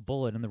powerful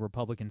bullet in the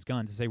Republicans'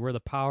 gun to say we're the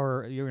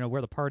power,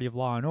 we're the party of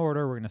law and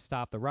order, we're going to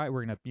stop the riot,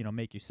 we're going to,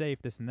 make you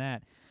safe, this and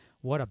that.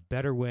 What a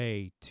better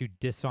way to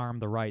disarm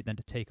the right than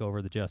to take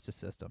over the justice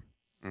system.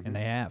 Mm-hmm. And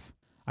they have.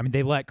 I mean,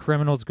 they let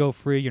criminals go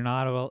free. You're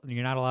not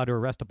allowed to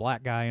arrest a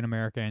black guy in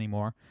America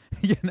anymore.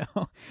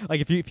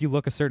 Like if you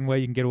look a certain way,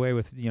 you can get away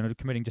with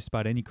committing just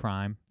about any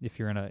crime if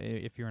you're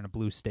in a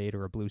blue state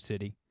or a blue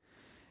city.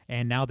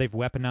 And now they've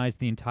weaponized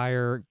the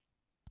entire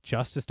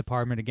Justice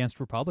Department against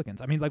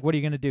Republicans. I mean, like, what are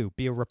you going to do?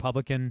 Be a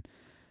Republican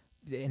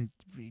and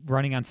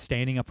running on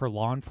standing up for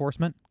law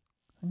enforcement?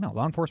 No,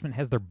 law enforcement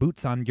has their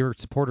boots on your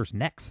supporters'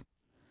 necks.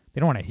 They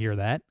don't want to hear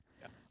that.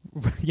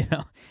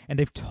 Yeah. And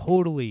they've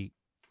totally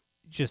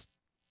just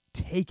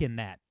taken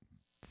that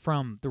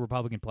from the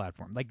Republican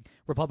platform. Like,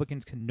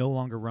 Republicans can no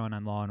longer run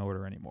on law and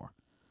order anymore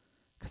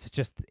because it's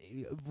just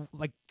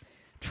like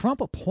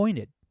Trump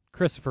appointed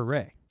Christopher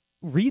Wray.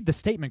 Read the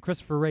statement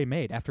Christopher Wray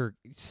made after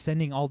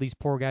sending all these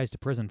poor guys to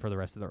prison for the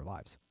rest of their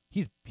lives.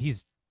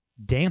 He's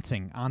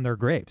dancing on their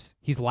graves.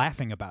 He's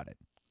laughing about it.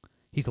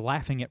 He's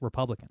laughing at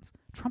Republicans.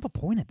 Trump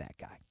appointed that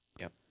guy.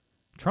 Yep.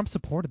 Trump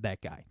supported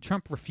that guy.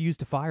 Trump refused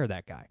to fire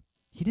that guy.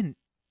 He didn't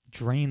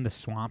drain the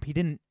swamp. He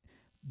didn't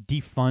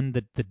defund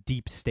the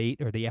deep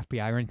state or the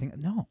FBI or anything.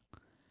 No.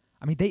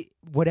 I mean,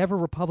 whatever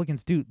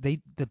Republicans do, the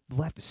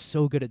left is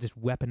so good at just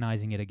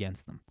weaponizing it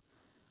against them.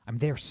 I mean,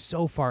 they're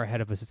so far ahead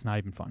of us, it's not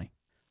even funny.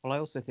 Well, I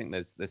also think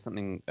there's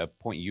a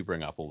point you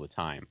bring up all the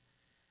time,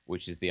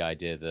 which is the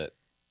idea that,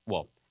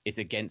 well, it's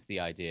against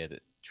the idea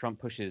that Trump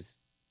pushes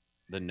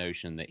the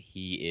notion that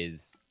he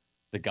is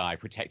the guy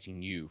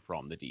protecting you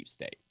from the deep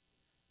state.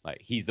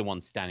 Like, he's the one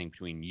standing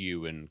between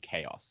you and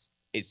chaos.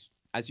 It's,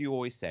 as you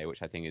always say,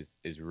 which I think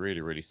is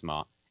really, really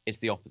smart, it's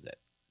the opposite.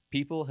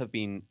 People have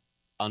been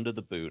under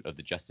the boot of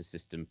the justice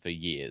system for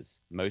years,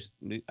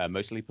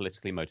 mostly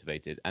politically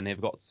motivated, and they've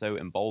got so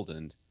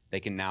emboldened they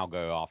can now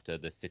go after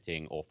the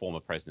sitting or former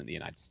president of the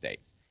United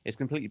States. It's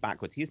completely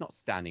backwards. He's not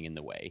standing in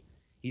the way.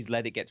 He's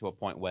let it get to a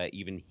point where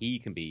even he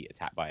can be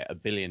attacked by a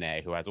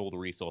billionaire who has all the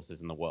resources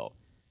in the world.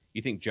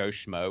 You think Joe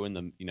Schmo in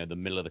the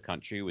middle of the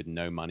country with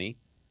no money,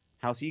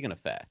 how's he going to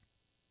fare?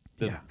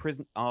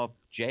 Our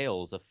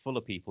jails are full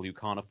of people who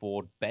can't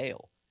afford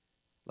bail.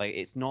 Like,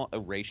 it's not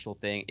a racial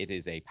thing. It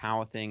is a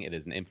power thing. It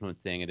is an influence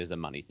thing. It is a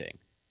money thing.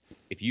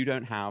 If you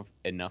don't have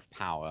enough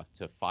power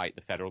to fight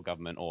the federal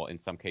government or, in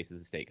some cases,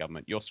 the state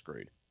government, you're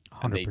screwed.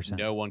 100%.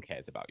 No one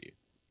cares about you.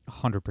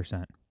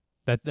 100%.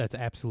 That's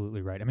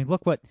absolutely right. I mean,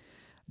 look what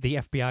the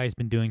FBI has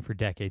been doing for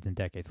decades and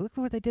decades. Look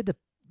what they did to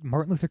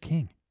Martin Luther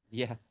King.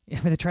 Yeah. I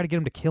mean, they tried to get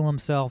him to kill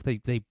himself.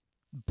 They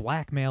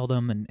blackmailed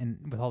him and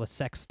with all the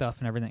sex stuff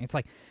and everything. It's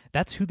like,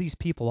 that's who these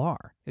people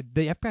are.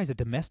 The FBI is a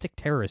domestic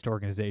terrorist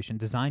organization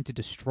designed to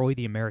destroy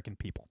the American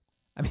people.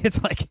 I mean,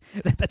 it's like,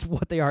 that's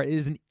what they are. It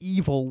is an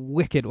evil,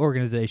 wicked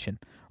organization,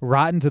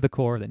 rotten to the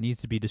core, that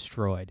needs to be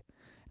destroyed.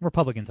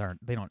 Republicans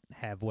they don't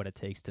have what it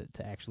takes to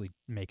actually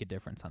make a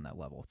difference on that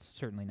level. It's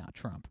certainly not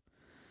Trump.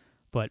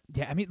 But,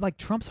 yeah, I mean, like,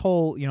 Trump's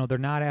whole, they're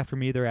not after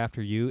me, they're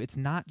after you. It's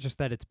not just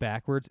that it's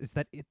backwards. It's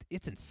that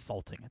it's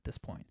insulting at this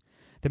point.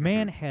 The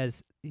man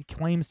he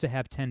claims to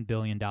have $10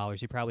 billion.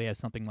 He probably has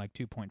something like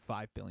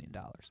 $2.5 billion.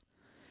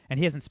 And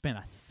he hasn't spent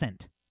a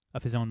cent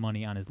of his own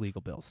money on his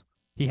legal bills.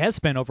 He has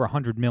spent over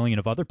 $100 million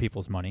of other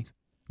people's money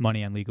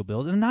on legal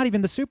bills, and not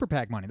even the super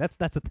PAC money. That's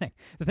the thing.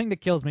 The thing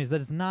that kills me is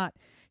that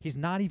he's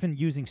not even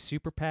using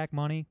super PAC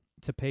money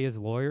to pay his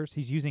lawyers.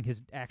 He's using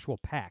his actual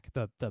PAC,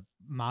 the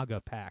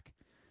MAGA PAC,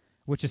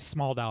 which is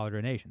small dollar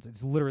donations.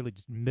 It's literally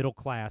just middle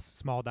class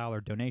small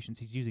dollar donations.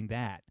 He's using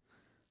that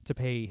to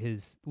pay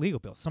his legal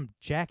bills. Some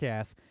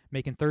jackass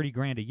making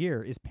 $30,000 a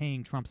year is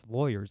paying Trump's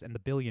lawyers, and the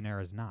billionaire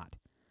is not.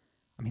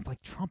 I mean,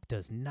 like, Trump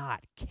does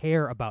not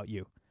care about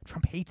you.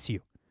 Trump hates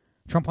you.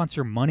 Trump wants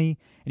your money,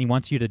 and he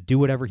wants you to do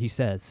whatever he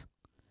says.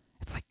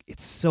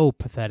 It's so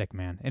pathetic,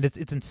 man, and it's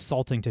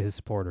insulting to his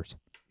supporters.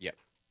 Yep,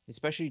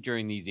 especially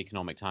during these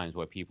economic times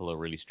where people are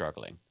really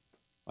struggling.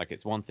 Like,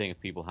 it's one thing if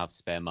people have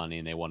spare money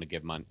and they want to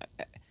give money.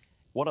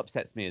 What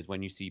upsets me is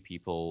when you see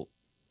people,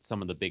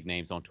 some of the big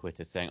names on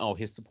Twitter saying, oh,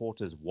 his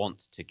supporters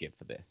want to give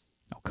for this.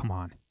 Oh, come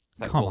on.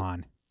 Like, come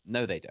on.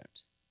 No, they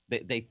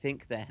don't. They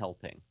think they're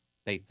helping.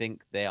 They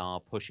think they are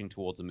pushing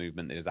towards a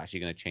movement that is actually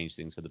going to change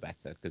things for the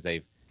better because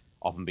they've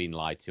often been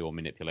lied to or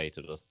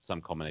manipulated or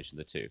some combination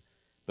of the two.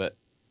 But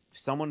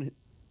someone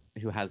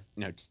who has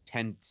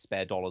 10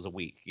 spare dollars a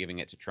week giving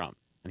it to Trump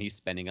and he's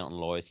spending it on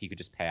lawyers he could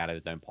just pay out of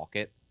his own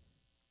pocket,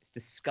 it's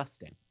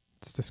disgusting.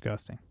 It's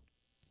disgusting.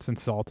 It's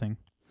insulting.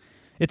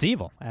 It's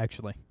evil,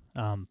 actually.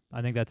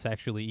 I think that's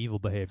actually evil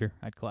behavior.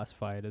 I'd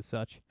classify it as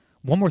such.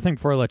 One more thing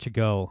before I let you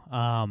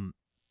go.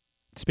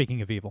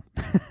 Speaking of evil,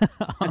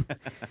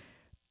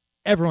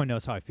 everyone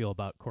knows how I feel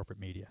about corporate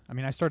media. I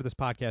mean, I started this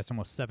podcast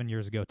almost 7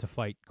 years ago to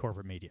fight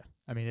corporate media.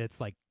 I mean, it's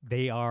like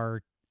they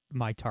are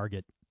my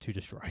target to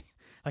destroy.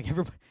 Like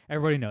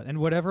everybody knows. And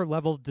whatever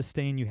level of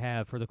disdain you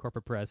have for the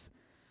corporate press,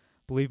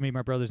 believe me,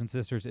 my brothers and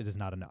sisters, it is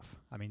not enough.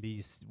 I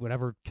mean,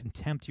 whatever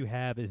contempt you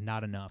have is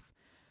not enough.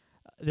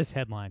 This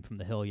headline from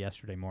The Hill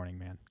yesterday morning,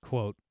 man.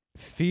 Quote,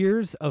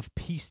 fears of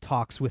peace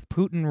talks with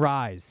Putin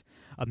rise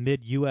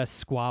amid U.S.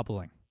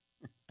 squabbling.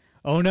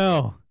 Oh,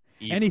 no.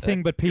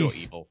 Anything but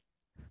peace. Evil.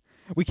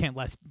 We can't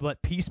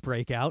let peace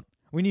break out.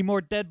 We need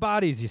more dead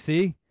bodies, you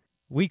see.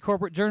 We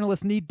corporate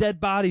journalists need dead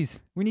bodies.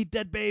 We need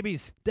dead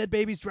babies. Dead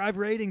babies drive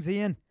ratings,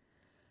 Ian.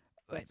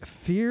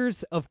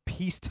 Fears of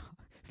peace.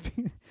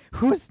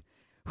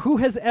 Who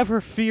has ever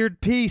feared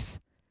peace?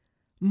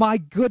 My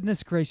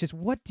goodness gracious.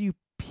 What do you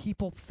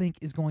people think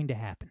is going to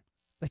happen?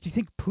 Like, do you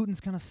think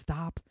Putin's going to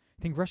stop?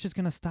 You think Russia's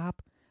going to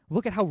stop?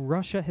 Look at how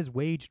Russia has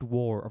waged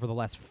war over the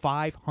last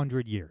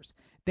 500 years.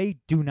 They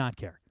do not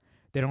care.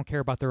 They don't care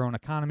about their own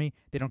economy.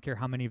 They don't care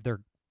how many of their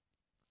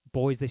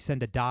boys they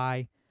send to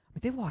die. I mean,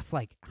 they lost,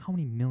 like, how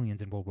many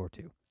millions in World War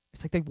II?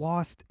 It's like they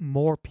lost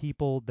more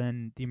people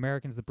than the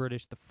Americans, the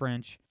British, the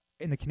French,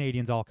 and the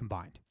Canadians all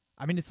combined.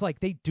 I mean, it's like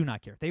they do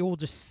not care. They will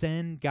just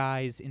send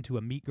guys into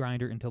a meat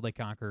grinder until they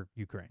conquer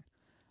Ukraine.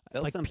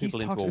 They'll send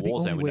people into a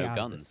war zone with no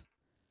guns.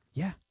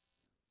 Yeah.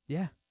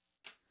 Yeah.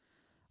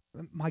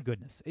 My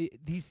goodness.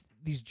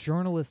 These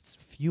journalists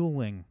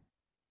fueling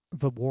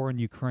the war in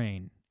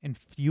Ukraine and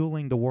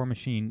fueling the war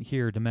machine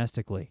here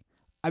domestically.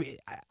 I mean,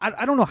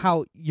 I don't know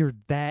how you're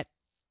that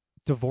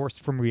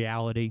divorced from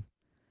reality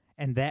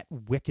and that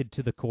wicked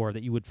to the core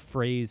that you would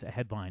phrase a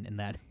headline in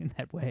that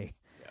way.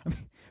 Yeah. I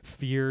mean,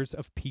 fears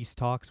of peace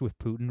talks with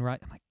Putin,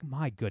 right? I'm like,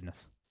 my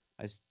goodness.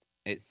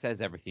 It says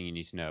everything you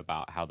need to know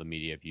about how the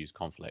media views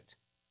conflict,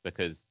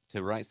 because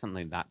to write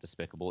something that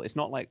despicable, it's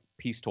not like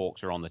peace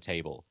talks are on the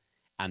table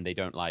and they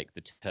don't like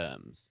the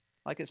terms.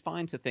 Like, it's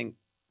fine to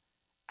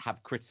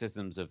have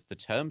criticisms of the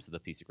terms of the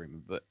peace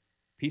agreement, but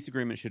peace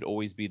agreement should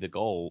always be the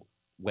goal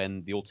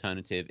when the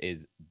alternative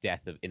is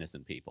death of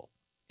innocent people.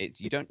 It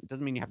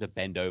doesn't mean you have to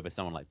bend over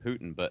someone like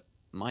Putin, but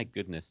my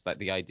goodness, like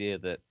the idea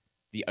that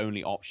the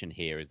only option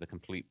here is the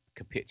complete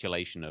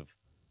capitulation of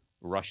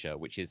Russia,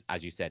 which is,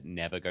 as you said,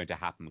 never going to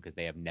happen because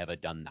they have never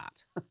done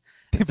that.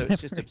 So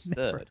it's just absurd.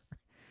 Never.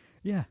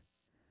 Yeah.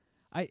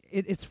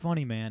 It's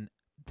funny, man.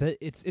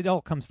 It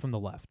all comes from the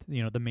left,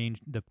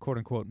 the quote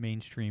unquote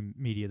mainstream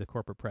media, the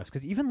corporate press.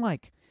 Because even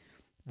like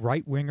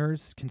right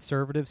wingers,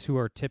 conservatives who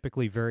are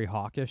typically very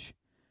hawkish,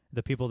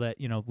 the people that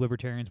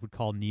libertarians would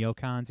call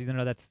neocons, even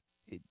though it's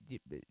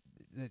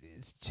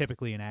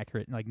typically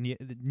inaccurate. Like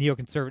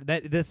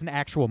neoconservative, that's an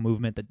actual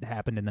movement that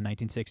happened in the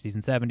 1960s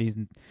and 70s,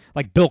 and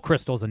like Bill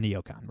Kristol's a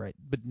neocon, right?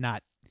 But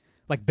not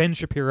like Ben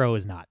Shapiro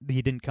is not.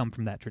 He didn't come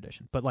from that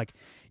tradition. But like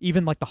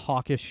even like the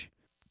hawkish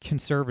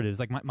conservatives,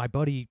 like my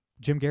buddy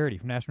Jim Garrity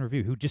from National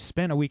Review, who just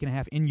spent a week and a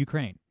half in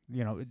Ukraine,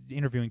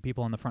 interviewing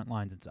people on the front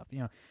lines and stuff.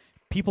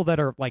 People that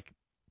are like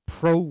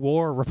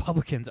pro-war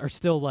Republicans are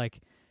still like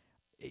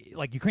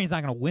Ukraine's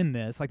not going to win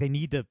this. Like they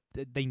need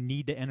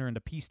to enter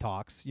into peace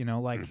talks.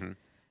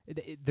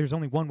 There's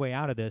only one way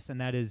out of this, and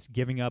that is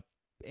giving up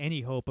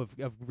any hope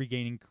of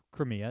regaining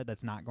Crimea.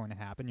 That's not going to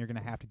happen. You're going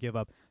to have to give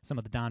up some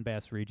of the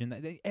Donbass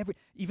region.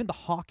 Even the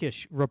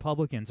hawkish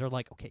Republicans are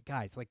like, okay,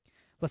 guys, like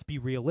let's be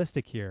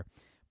realistic here.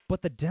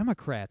 But the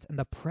Democrats and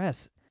the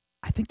press,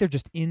 I think they're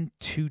just in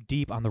too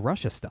deep on the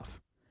Russia stuff.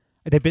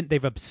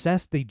 They've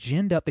obsessed. They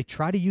ginned up. They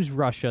try to use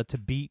Russia to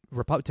beat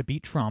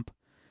Trump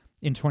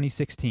in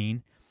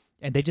 2016,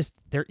 and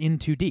they're in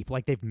too deep.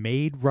 Like they've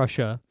made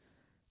Russia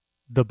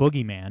the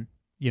boogeyman,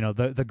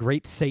 the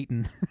great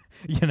Satan,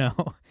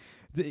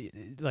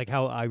 like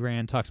how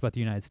Iran talks about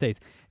the United States.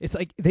 It's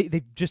like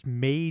they've just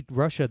made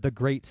Russia the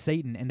great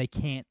Satan, and they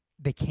can't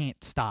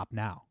stop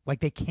now.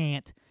 Like they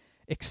can't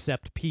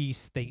accept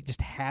peace. They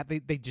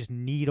just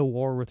need a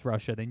war with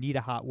Russia. They need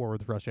a hot war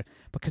with Russia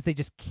because they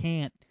just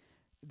can't.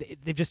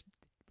 They've just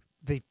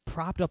they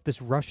propped up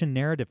this Russian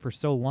narrative for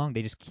so long,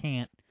 they just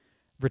can't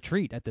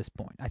retreat at this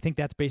point. I think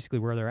that's basically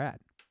where they're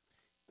at.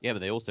 Yeah, but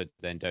they also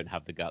then don't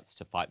have the guts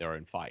to fight their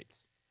own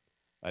fights.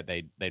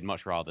 They'd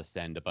much rather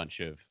send a bunch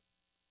of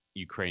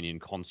Ukrainian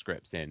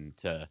conscripts in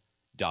to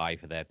die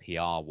for their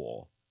PR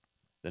war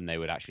than they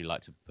would actually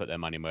like to put their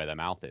money where their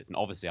mouth is. And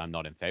obviously, I'm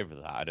not in favor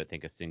of that. I don't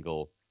think a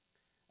single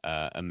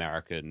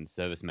American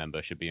service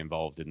member should be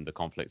involved in the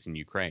conflict in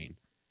Ukraine.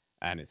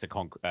 And it's a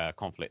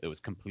conflict that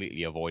was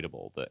completely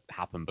avoidable, that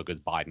happened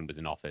because Biden was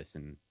in office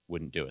and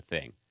wouldn't do a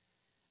thing.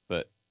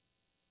 But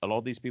a lot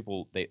of these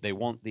people, they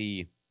want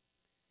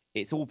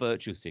it's all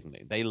virtue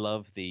signaling. They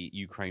love the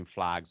Ukraine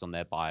flags on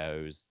their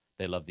bios.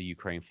 They love the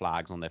Ukraine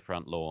flags on their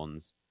front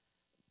lawns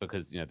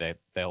because,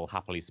 they'll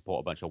happily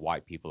support a bunch of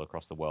white people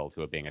across the world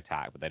who are being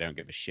attacked, but they don't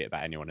give a shit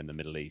about anyone in the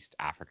Middle East,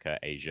 Africa,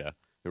 Asia,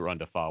 who are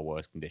under far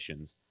worse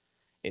conditions.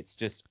 It's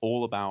just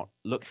all about,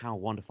 look how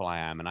wonderful I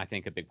am. And I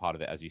think a big part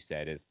of it, as you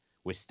said, is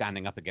we're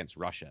standing up against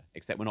Russia,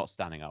 except we're not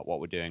standing up. What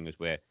we're doing is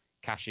we're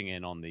cashing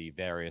in on the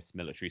various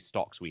military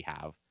stocks we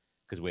have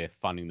because we're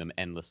funding them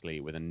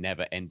endlessly with a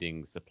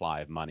never-ending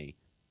supply of money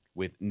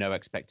with no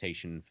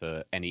expectation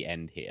for any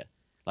end here.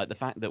 Like the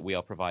fact that we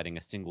are providing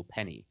a single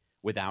penny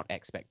without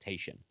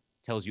expectation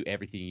tells you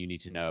everything you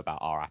need to know about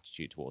our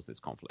attitude towards this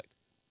conflict.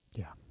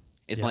 Yeah.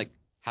 It's like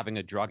having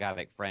a drug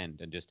addict friend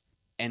and just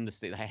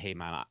endlessly, hey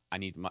man, I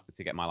need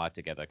to get my life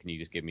together. Can you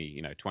just give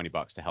me,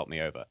 $20 to help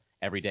me over?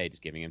 Every day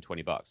just giving him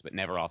 $20, but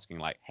never asking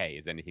like, hey,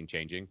 is anything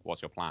changing?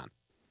 What's your plan?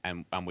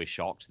 And we're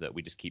shocked that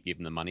we just keep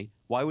giving them money.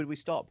 Why would we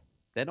stop?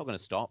 They're not going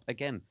to stop.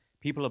 Again,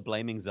 people are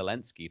blaming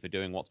Zelensky for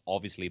doing what's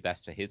obviously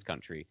best for his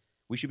country.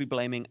 We should be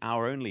blaming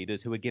our own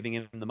leaders who are giving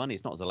him the money.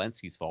 It's not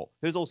Zelensky's fault,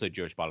 who's also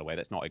Jewish, by the way.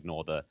 Let's not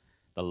ignore the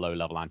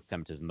low-level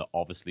anti-Semitism that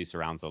obviously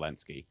surrounds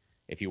Zelensky.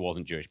 If he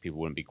wasn't Jewish, people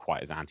wouldn't be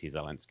quite as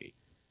anti-Zelensky.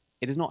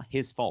 It is not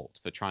his fault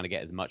for trying to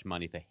get as much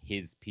money for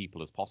his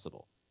people as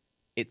possible.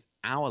 It's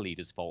our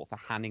leader's fault for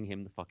handing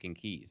him the fucking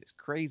keys. It's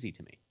crazy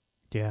to me.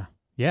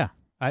 Yeah.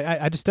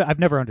 I've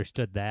never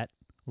understood that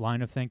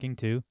line of thinking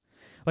too.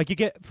 Like you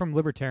get from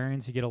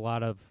libertarians, you get a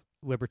lot of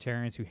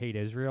libertarians who hate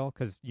Israel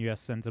because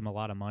U.S. sends them a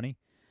lot of money.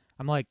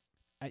 I'm like,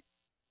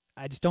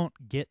 I just don't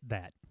get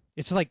that.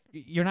 It's just like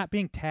you're not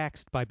being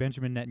taxed by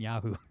Benjamin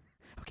Netanyahu.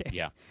 Okay.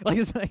 Yeah. But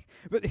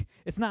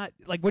it's not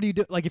like, what do you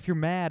do? Like if you're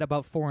mad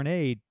about foreign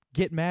aid,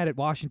 get mad at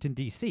Washington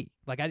D.C.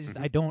 Like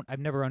I've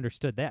never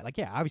understood that. Like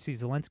obviously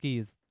Zelensky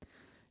is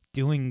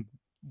doing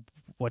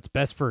what's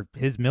best for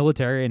his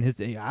military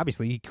and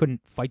obviously he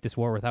couldn't fight this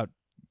war without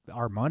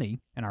our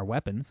money and our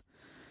weapons.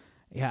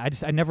 Yeah,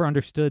 I never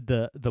understood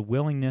the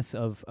willingness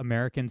of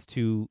Americans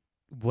to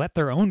let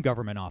their own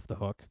government off the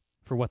hook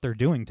for what they're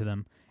doing to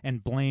them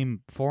and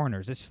blame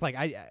foreigners. It's just like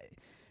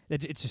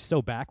it's just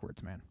so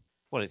backwards, man.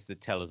 Well, it's the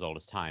tell as old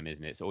as time,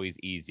 isn't it? It's always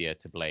easier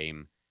to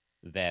blame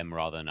them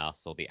rather than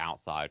us, or the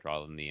outside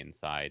rather than the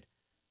inside.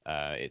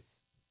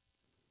 It's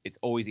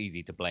always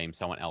easy to blame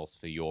someone else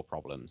for your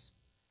problems,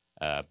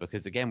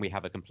 because again, we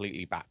have a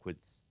completely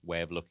backwards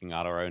way of looking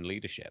at our own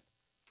leadership.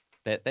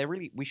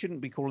 We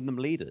shouldn't be calling them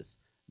leaders.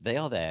 They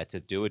are there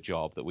to do a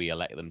job that we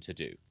elect them to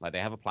do. Like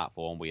they have a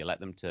platform, we elect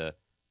them to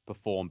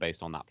perform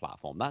based on that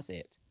platform. That's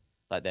it.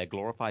 Like they're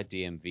glorified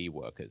DMV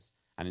workers,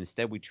 and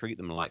instead we treat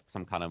them like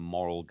some kind of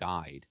moral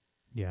guide.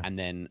 Yeah. And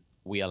then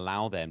we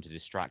allow them to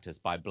distract us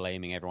by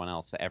blaming everyone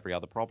else for every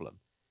other problem.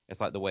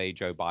 It's like the way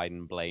Joe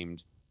Biden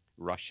blamed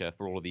Russia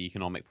for all of the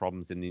economic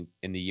problems in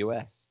the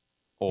US.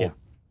 Or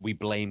we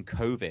blame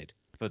COVID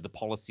for the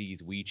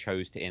policies we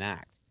chose to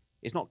enact.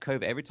 It's not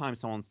COVID. Every time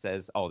someone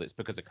says, oh, it's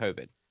because of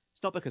COVID,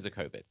 it's not because of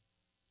COVID.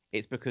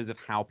 It's because of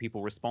how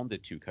people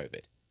responded to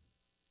COVID.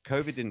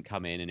 COVID didn't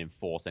come in and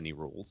enforce any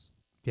rules.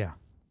 Yeah.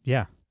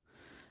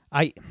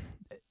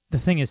 The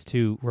thing is,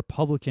 too,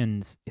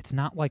 Republicans, it's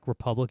not like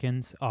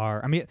Republicans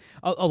are, I mean,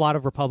 a lot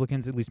of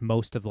Republicans, at least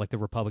most of like the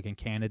Republican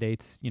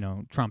candidates,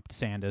 Trump,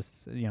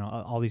 DeSantis,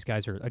 all these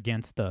guys are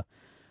against the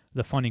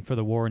funding for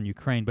the war in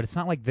Ukraine, but it's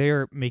not like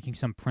they're making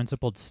some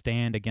principled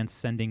stand against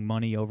sending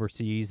money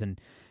overseas and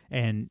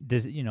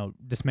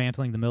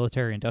dismantling the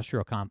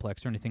military-industrial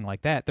complex or anything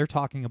like that. They're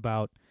talking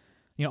about,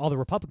 all the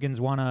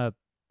Republicans want to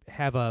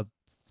have a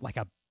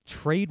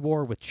trade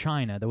war with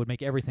China that would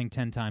make everything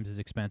 10 times as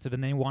expensive,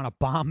 and they want to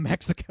bomb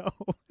Mexico.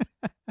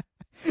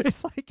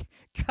 It's like,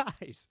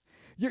 guys,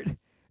 you're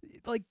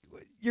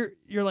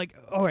like,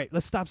 all right,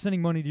 let's stop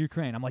sending money to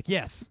Ukraine. I'm like,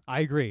 yes,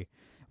 I agree.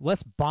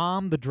 Let's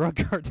bomb the drug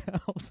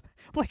cartels.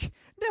 I'm like,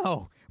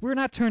 no, we're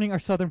not turning our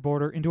southern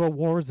border into a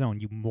war zone,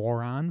 you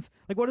morons.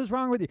 Like, what is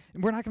wrong with you?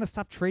 And we're not going to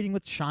stop trading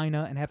with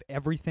China and have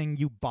everything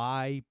you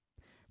buy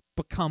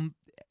become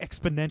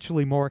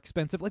exponentially more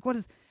expensive. Like,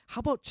 how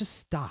about just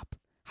stop?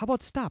 How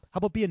about stop? How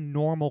about be a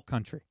normal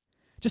country?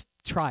 Just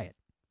try it.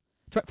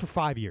 Try it for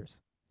 5 years.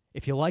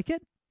 If you like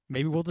it,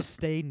 maybe we'll just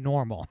stay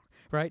normal,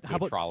 right? How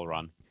about trial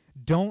run?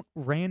 Don't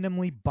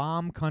randomly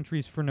bomb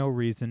countries for no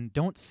reason.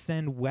 Don't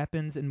send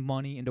weapons and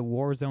money into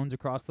war zones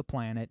across the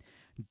planet.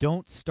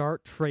 Don't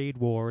start trade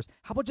wars.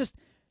 How about just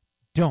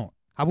don't?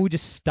 How about we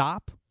just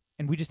stop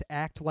and we just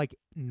act like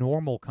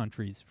normal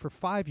countries for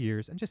 5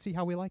 years and just see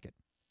how we like it?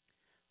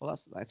 Well,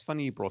 that's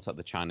funny you brought up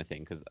the China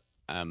thing, because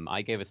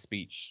I gave a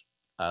speech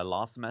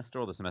last semester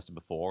or the semester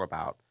before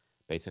about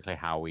basically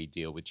how we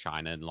deal with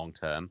China in long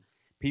term.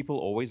 People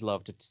always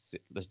love to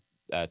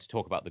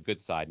talk about the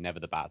good side, never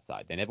the bad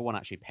side. They never want to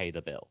actually pay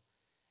the bill.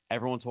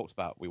 Everyone talks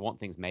about we want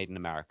things made in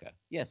America.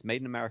 Yes,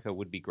 made in America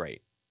would be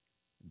great.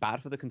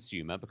 Bad for the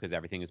consumer because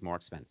everything is more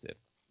expensive.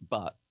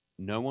 But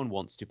no one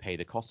wants to pay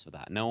the cost for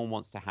that. No one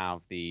wants to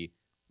have the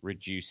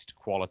reduced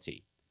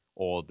quality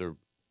or the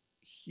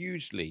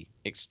hugely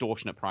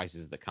extortionate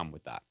prices that come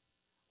with that,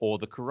 or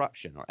the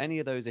corruption, or any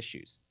of those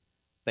issues.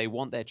 They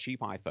want their cheap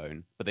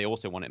iPhone, but they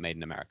also want it made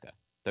in America.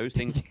 Those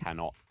things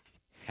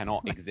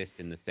cannot exist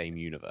in the same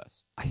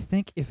universe. I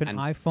think if an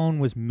iPhone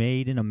was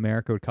made in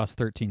America, it would cost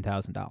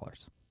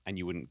 $13,000. And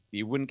you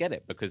wouldn't get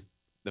it, because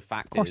the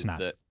fact is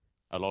that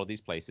a lot of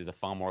these places are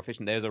far more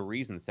efficient. There's a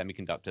reason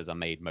semiconductors are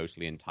made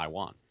mostly in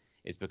Taiwan.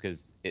 It's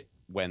because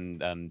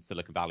when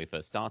Silicon Valley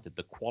first started,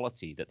 the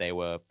quality that they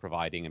were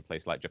providing in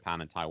places like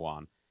Japan and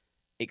Taiwan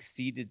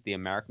exceeded the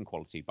American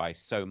quality by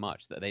so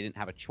much that they didn't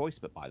have a choice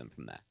but buy them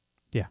from there.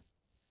 Yeah.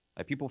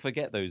 Like, people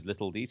forget those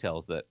little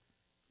details, that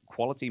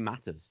quality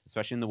matters,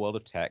 especially in the world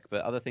of tech,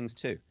 but other things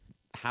too.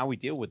 How we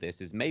deal with this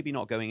is maybe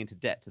not going into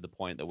debt to the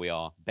point that we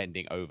are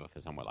bending over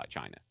for somewhere like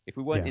China. If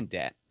we weren't in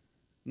debt,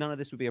 none of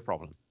this would be a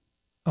problem.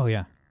 Oh,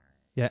 yeah.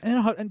 Yeah,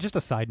 and just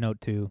a side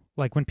note too,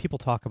 like when people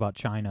talk about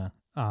China,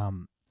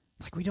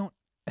 it's like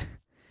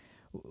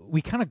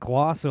we kind of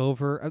gloss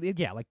over,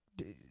 like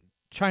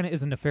China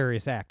is a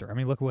nefarious actor. I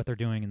mean, look at what they're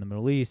doing in the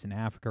Middle East and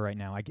Africa right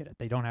now. I get it.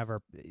 They don't have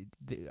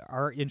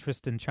our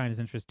interest and China's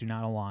interests do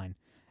not align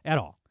at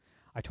all.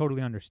 I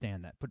totally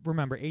understand that. But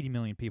remember, 80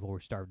 million people were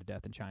starved to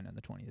death in China in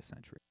the 20th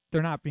century.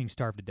 They're not being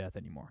starved to death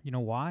anymore. You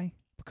know why?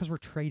 Because we're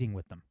trading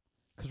with them.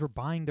 Because we're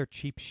buying their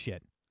cheap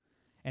shit.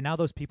 And now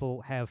those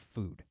people have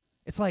food.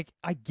 It's like,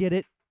 I get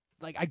it.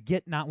 Like, I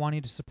get not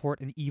wanting to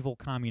support an evil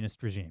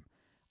communist regime.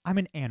 I'm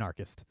an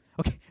anarchist.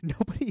 Okay?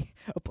 Nobody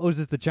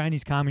opposes the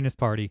Chinese Communist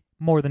Party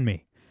more than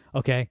me.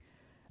 Okay?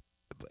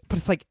 But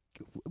it's like,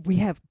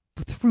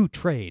 through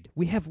trade,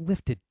 we have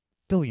lifted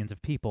billions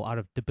of people out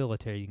of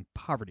debilitating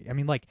poverty. I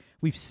mean, like,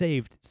 we've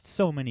saved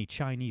so many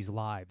Chinese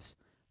lives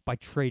by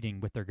trading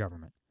with their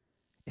government.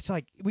 It's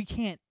like, we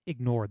can't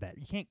ignore that.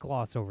 You can't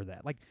gloss over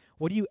that. Like,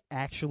 what are you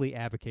actually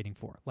advocating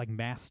for? Like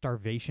mass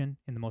starvation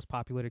in the most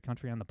populated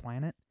country on the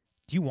planet?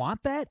 Do you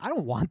want that? I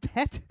don't want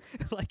that.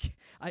 Like,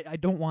 I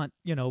don't want,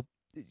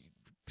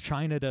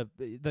 China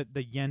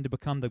the yen to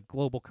become the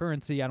global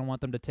currency. I don't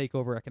want them to take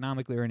over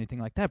economically or anything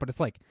like that. But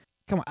it's like,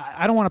 come on,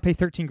 I don't want to pay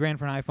 $13,000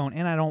 for an iPhone,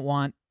 and I don't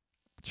want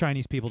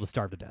Chinese people to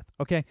starve to death.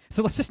 Okay,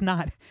 so let's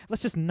not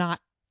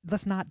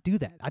do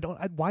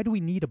that. Why do we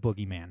need a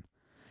boogeyman?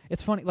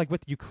 It's funny, like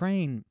with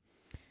Ukraine,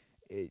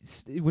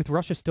 with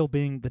Russia still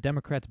being the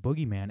Democrats'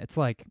 boogeyman. It's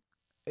like,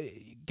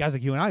 guys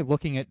like you and I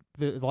looking at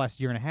the last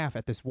year and a half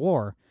at this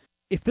war.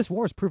 If this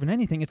war has proven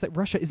anything, it's that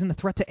Russia isn't a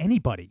threat to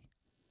anybody.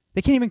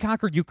 They can't even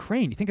conquer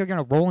Ukraine. You think they're going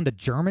to roll into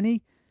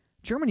Germany?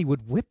 Germany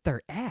would whip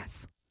their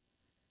ass.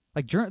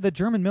 Like, the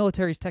German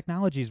military's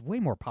technology is way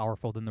more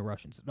powerful than the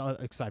Russians,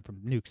 aside from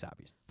nukes,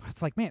 obviously. But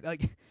it's like, man,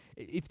 like,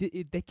 if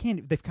they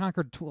can't, they've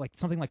conquered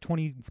something like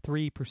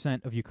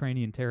 23% of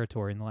Ukrainian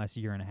territory in the last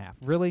year and a half.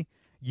 Really?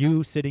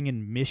 You sitting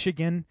in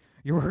Michigan,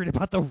 you're worried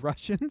about the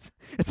Russians?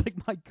 It's like,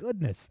 my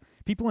goodness.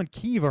 People in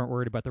Kyiv aren't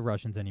worried about the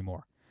Russians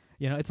anymore.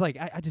 It's like,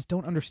 I just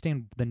don't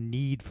understand the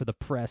need for the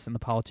press and the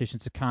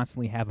politicians to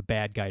constantly have a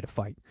bad guy to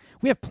fight.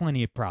 We have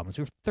plenty of problems.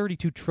 We have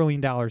 $32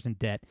 trillion in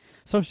debt.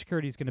 Social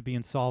Security is going to be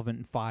insolvent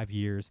in 5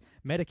 years.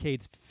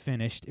 Medicaid's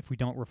finished if we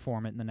don't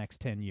reform it in the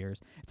next 10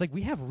 years. It's like,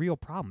 we have real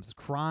problems.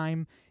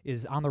 Crime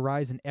is on the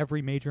rise in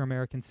every major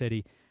American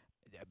city.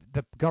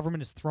 The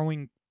government is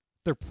throwing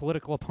their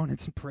political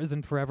opponents in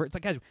prison forever. It's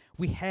like, guys,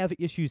 we have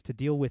issues to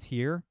deal with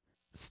here.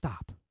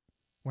 Stop.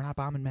 We're not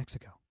bombing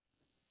Mexico.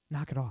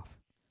 Knock it off.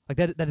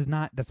 Like, that's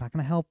not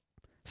going to help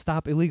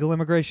stop illegal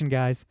immigration,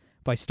 guys,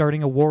 by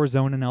starting a war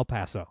zone in El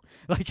Paso.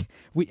 Like,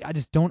 I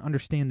just don't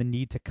understand the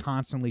need to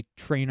constantly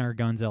train our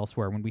guns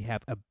elsewhere when we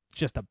have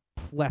just a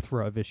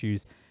plethora of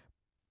issues,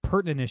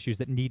 pertinent issues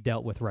that need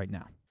dealt with right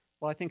now.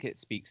 Well, I think it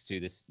speaks to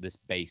this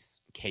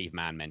base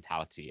caveman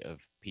mentality of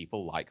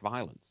people like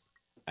violence.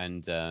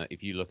 And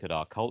if you look at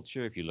our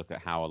culture, if you look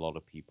at how a lot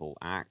of people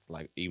act,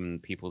 like even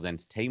people's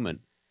entertainment,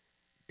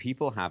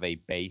 people have a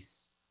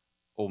base,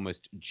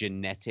 almost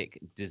genetic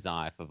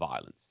desire for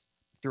violence.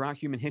 Throughout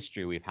human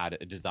history, we've had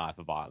a desire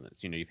for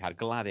violence. You've had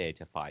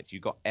gladiator fights.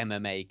 You've got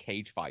MMA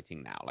cage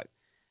fighting now. Like,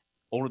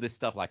 all of this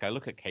stuff, like, I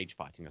look at cage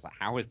fighting, it's like,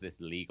 how is this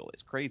legal?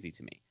 It's crazy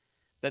to me.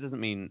 That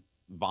doesn't mean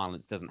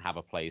violence doesn't have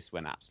a place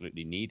when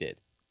absolutely needed.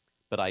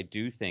 But I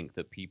do think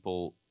that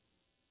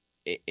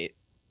it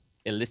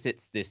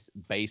elicits this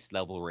base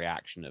level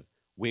reaction of,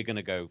 we're going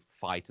to go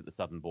fight at the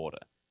southern border.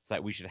 It's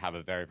like, we should have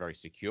a very, very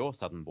secure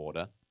southern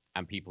border,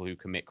 and people who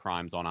commit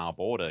crimes on our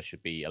border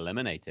should be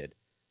eliminated.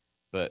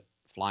 But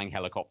flying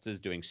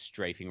helicopters doing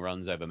strafing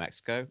runs over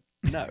Mexico?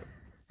 No.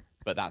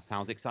 But that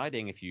sounds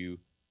exciting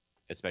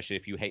especially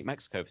if you hate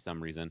Mexico for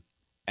some reason.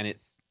 And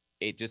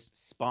it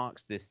just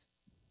sparks this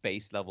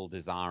base level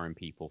desire in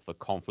people for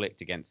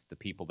conflict against the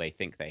people they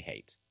think they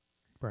hate.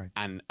 Right.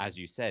 And as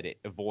you said, it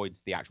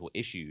avoids the actual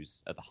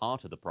issues at the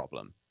heart of the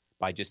problem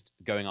by just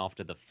going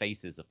after the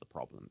faces of the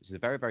problem, which is a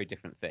very, very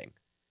different thing.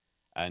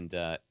 And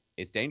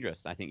it's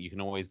dangerous. I think you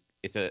can always,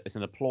 it's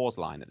an applause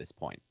line at this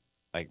point,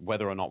 like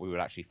whether or not we would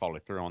actually follow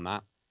through on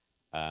that.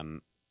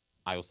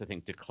 I also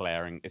think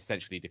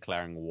essentially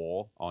declaring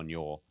war on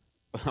your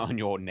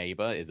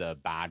neighbor is a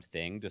bad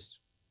thing, just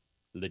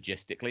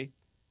logistically.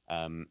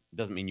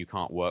 Doesn't mean you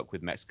can't work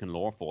with Mexican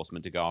law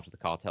enforcement to go after the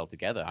cartel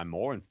together. I'm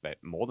more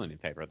than in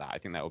favor of that. I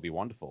think that would be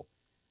wonderful.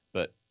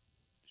 But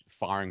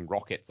firing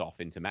rockets off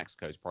into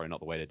Mexico is probably not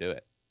the way to do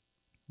it.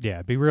 Yeah,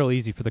 it'd be real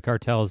easy for the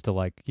cartels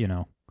to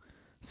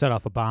set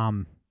off a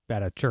bomb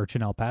at a church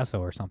in El Paso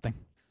or something.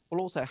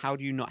 Well, also, how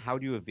do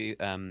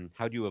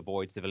you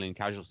avoid civilian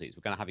casualties?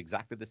 We're going to have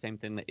exactly the same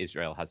thing that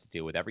Israel has to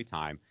deal with every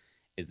time,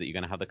 is that you're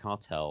going to have the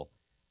cartel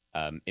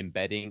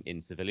embedding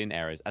in civilian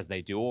areas, as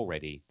they do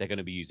already. They're going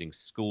to be using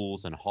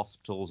schools and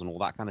hospitals and all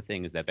that kind of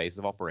thing as their base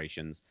of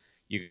operations.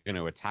 You're going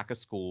to attack a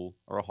school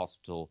or a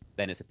hospital,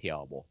 then it's a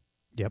PR war.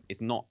 Yep.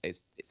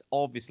 It's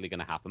obviously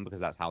going to happen because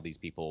that's how these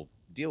people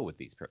deal with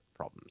these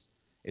problems.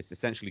 It's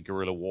essentially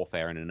guerrilla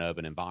warfare in an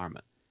urban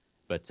environment.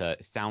 But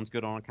it sounds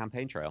good on a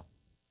campaign trail.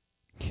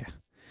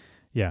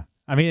 Yeah.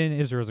 I mean,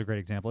 Israel's a great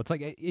example. It's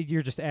like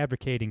you're just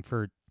advocating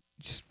for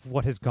just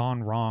what has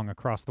gone wrong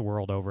across the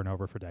world over and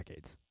over for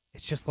decades.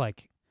 It's just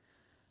like,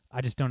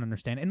 I just don't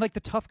understand. And like the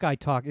tough guy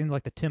talk, and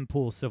like the Tim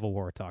Pool Civil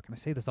War talk, and I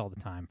say this all the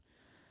time.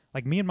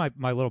 Like me and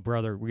my little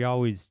brother, we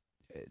always,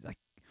 like,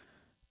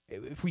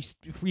 if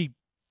we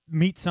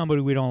meet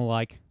somebody we don't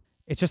like,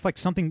 it's just like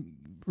something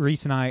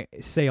Reese and I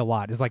say a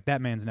lot, is like,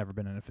 that man's never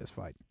been in a fist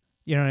fight.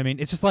 You know what I mean?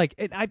 It's just like,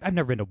 I've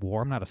never been to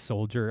war. I'm not a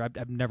soldier.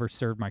 I've never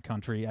served my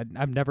country.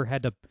 I've never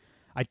had to,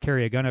 I'd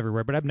carry a gun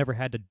everywhere, but I've never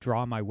had to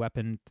draw my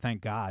weapon, thank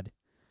God.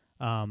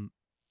 I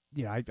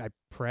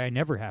pray I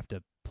never have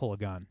to pull a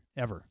gun,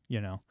 ever,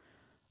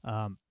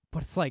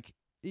 But it's like,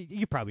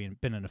 you've probably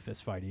been in a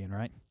fist fight, Ian,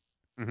 right?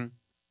 Mm-hmm.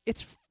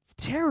 It's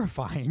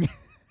terrifying.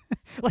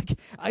 Like,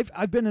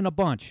 I've been in a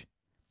bunch,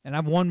 and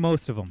I've won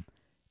most of them.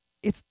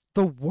 It's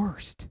the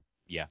worst.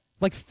 Yeah.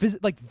 Like,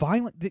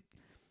 violent.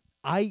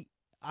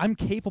 I'm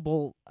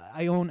capable.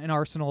 I own an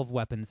arsenal of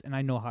weapons, and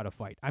I know how to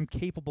fight. I'm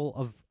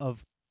capable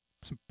of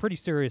some pretty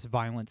serious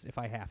violence if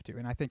I have to,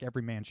 and I think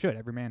every man should.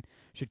 Every man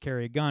should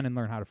carry a gun and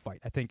learn how to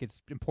fight. I think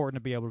it's important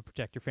to be able to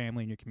protect your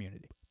family and your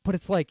community. But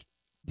it's like,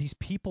 these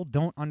people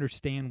don't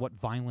understand what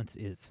violence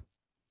is.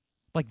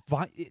 Like,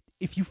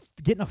 if you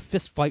get in a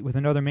fist fight with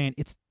another man,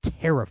 it's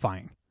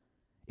terrifying.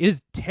 It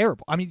is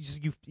terrible. I mean,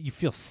 you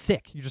feel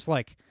sick. You're just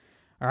like,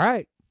 all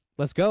right,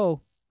 let's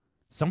go.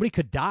 Somebody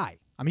could die.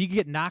 I mean, you could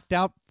get knocked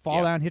out,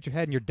 fall down, hit your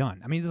head, and you're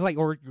done. I mean, it's like,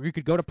 or you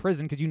could go to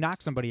prison because you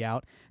knock somebody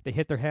out. They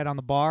hit their head on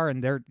the bar,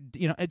 and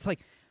it's like,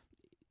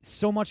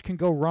 so much can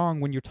go wrong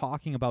when you're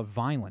talking about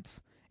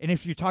violence. And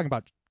if you're talking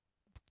about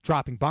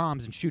dropping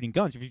bombs and shooting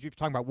guns, if you're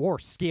talking about war,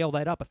 scale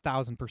that up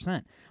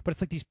 1,000%. But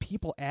it's like, these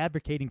people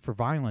advocating for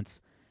violence.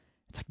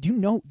 It's like,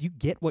 do you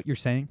get what you're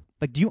saying?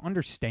 Like, do you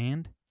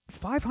understand?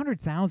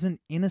 500,000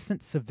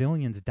 innocent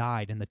civilians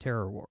died in the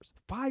terror wars.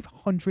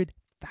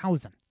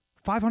 500,000.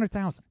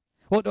 500,000.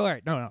 Well, all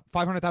right, no,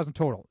 500,000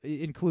 total,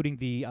 including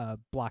the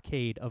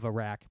blockade of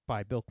Iraq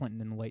by Bill Clinton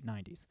in the late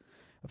 90s.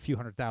 A few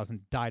 100,000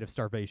 died of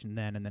starvation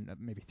then, and then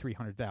maybe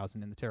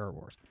 300,000 in the terror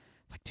wars.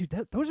 It's like,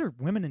 dude, those are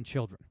women and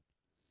children.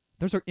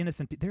 Those are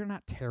innocent people. They're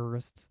not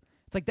terrorists.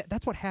 It's like,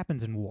 that's what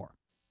happens in war.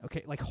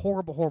 Okay, like,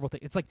 horrible, horrible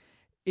thing. It's like,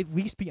 at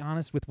least be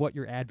honest with what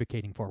you're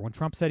advocating for. When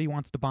Trump said he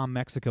wants to bomb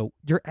Mexico,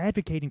 you're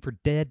advocating for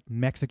dead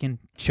Mexican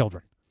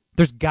children.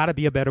 There's got to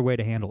be a better way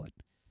to handle it.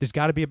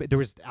 There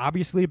was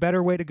obviously a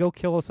better way to go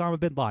kill Osama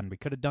bin Laden. We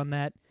could have done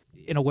that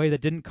in a way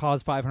that didn't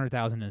cause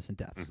 500,000 innocent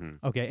deaths.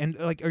 Mm-hmm. Okay, and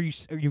like, are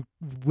you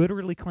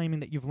literally claiming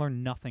that you've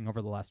learned nothing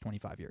over the last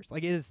 25 years?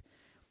 Like, it's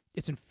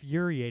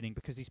infuriating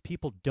because these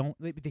people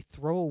they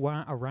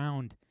throw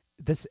around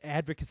this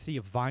advocacy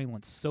of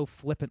violence so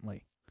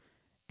flippantly,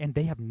 and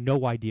they have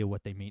no idea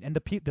what they mean. And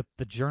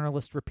the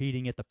journalists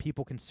repeating it, the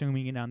people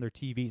consuming it on their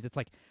TVs, it's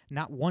like,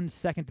 not 1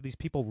 second do these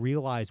people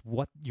realize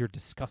what you're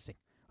discussing.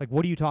 Like,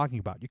 what are you talking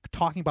about? You're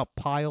talking about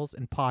piles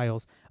and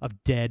piles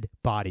of dead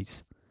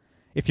bodies.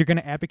 If you're going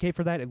to advocate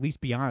for that, at least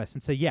be honest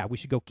and say, yeah, we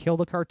should go kill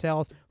the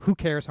cartels. Who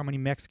cares how many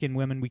Mexican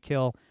women we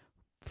kill?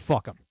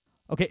 Fuck them.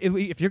 Okay,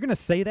 if you're going to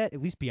say that,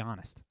 at least be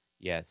honest.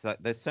 Yeah, so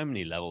there's so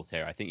many levels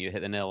here. I think you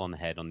hit the nail on the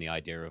head on the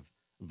idea of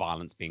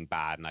violence being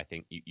bad, and I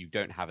think you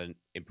don't have an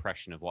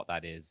impression of what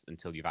that is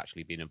until you've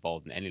actually been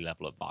involved in any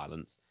level of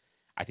violence.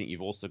 I think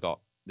you've also got,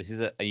 this is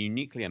a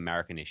uniquely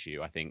American issue,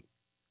 I think,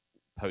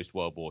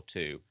 post-World War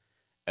II,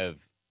 of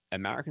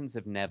Americans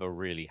have never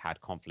really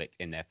had conflict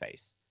in their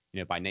face.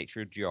 By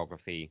nature of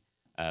geography,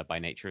 by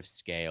nature of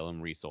scale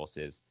and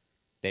resources,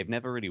 they've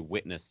never really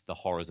witnessed the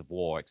horrors of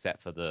war,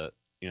 except for the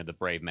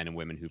brave men and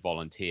women who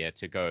volunteer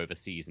to go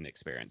overseas and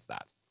experience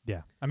that.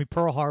 Yeah. I mean,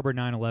 Pearl Harbor,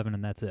 9/11,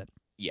 and that's it.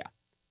 Yeah.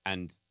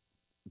 And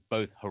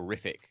both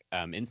horrific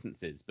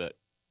instances, but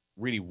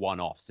really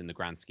one-offs in the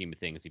grand scheme of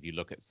things if you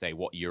look at, say,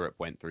 what Europe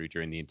went through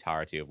during the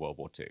entirety of World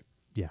War II.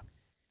 Yeah.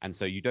 And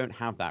so you don't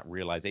have that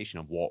realization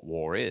of what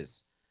war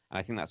is. And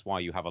I think that's why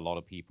you have a lot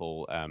of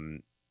people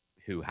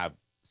who have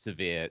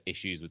severe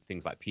issues with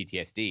things like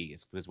PTSD,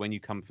 is because when you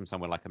come from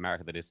somewhere like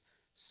America that is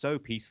so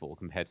peaceful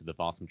compared to the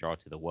vast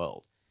majority of the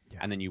world,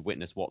 and then you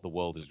witness what the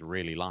world is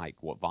really like,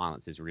 what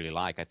violence is really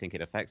like, I think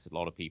it affects a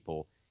lot of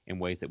people in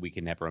ways that we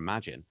can never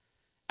imagine.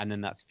 And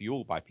then that's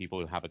fueled by people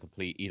who have a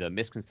complete either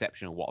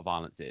misconception of what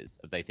violence is,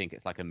 or they think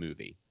it's like a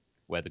movie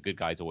where the good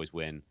guys always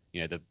win.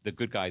 You know, the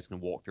good guys can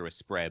walk through a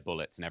spray of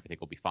bullets and everything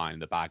will be fine,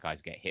 and the bad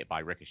guys get hit by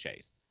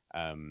ricochets.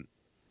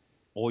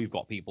 Or you've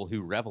got people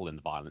who revel in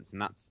the violence,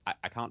 and that's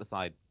I can't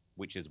decide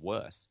which is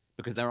worse,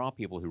 because there are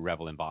people who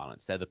revel in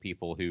violence. They're the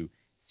people who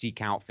seek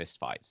out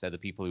fistfights. They're the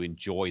people who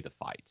enjoy the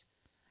fight.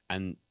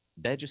 And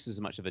they're just as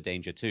much of a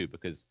danger too,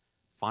 because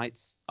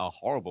fights are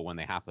horrible when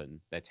they happen.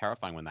 They're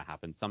terrifying when they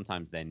happen.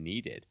 Sometimes they're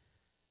needed.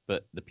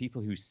 But the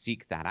people who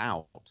seek that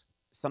out,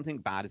 something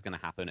bad is going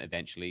to happen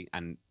eventually,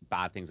 and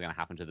bad things are going to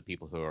happen to the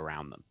people who are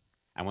around them.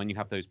 And when you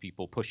have those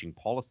people pushing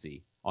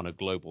policy on a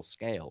global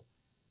scale,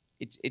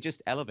 it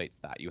just elevates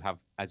that. You have,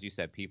 as you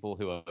said, people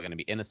who are going to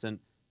be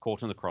innocent,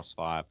 caught in the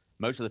crossfire.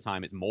 Most of the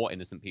time, it's more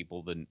innocent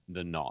people than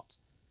not.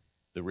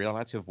 The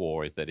reality of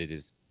war is that it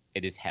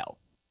is hell.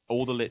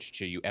 All the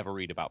literature you ever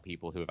read about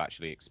people who have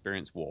actually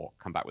experienced war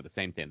come back with the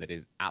same thing, that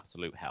is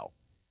absolute hell.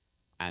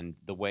 And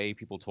the way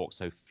people talk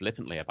so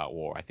flippantly about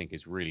war, I think,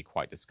 is really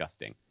quite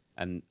disgusting.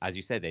 And as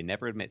you said, they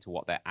never admit to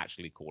what they're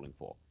actually calling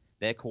for.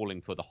 They're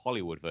calling for the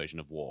Hollywood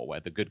version of war, where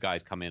the good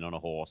guys come in on a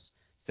horse,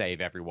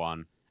 save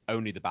everyone,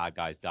 only the bad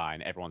guys die,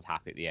 and everyone's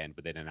happy at the end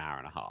within an hour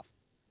and a half.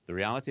 The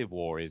reality of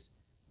war is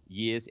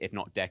years, if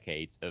not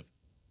decades, of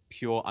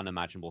pure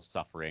unimaginable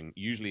suffering,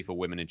 usually for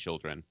women and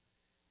children,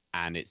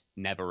 and it's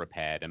never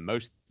repaired. And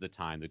most of the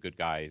time, the good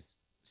guys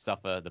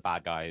suffer, the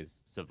bad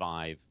guys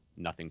survive,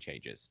 nothing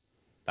changes.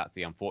 That's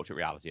the unfortunate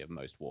reality of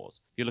most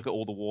wars. If you look at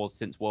all the wars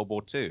since World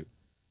War II,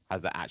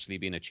 has there actually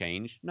been a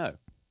change? No.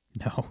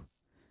 No,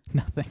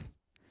 nothing.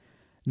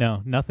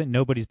 No, nothing.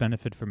 Nobody's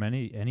benefited from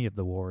any of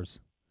the wars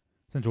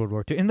since World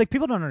War II. And like,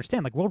 people don't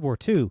understand, like, World War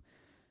II,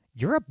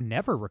 Europe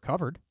never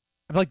recovered.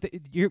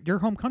 Like, your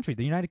home country,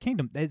 the United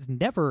Kingdom, has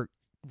never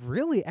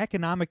really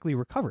economically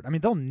recovered. I mean,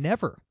 they'll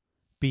never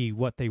be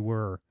what they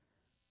were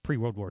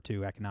pre-World War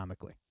II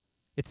economically.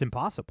 It's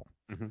impossible.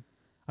 Mm-hmm.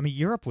 I mean,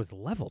 Europe was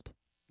leveled.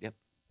 Yep.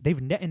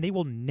 And they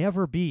will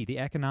never be the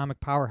economic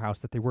powerhouse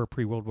that they were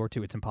pre-World War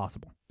II. It's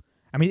impossible.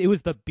 I mean, it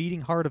was the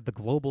beating heart of the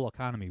global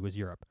economy was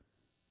Europe.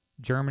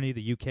 Germany,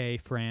 the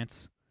UK,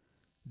 France,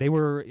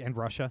 and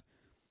Russia.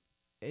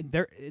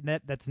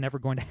 That's never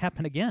going to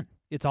happen again.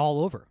 It's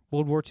all over.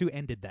 World War II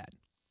ended that.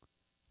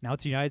 Now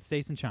it's the United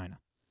States and China,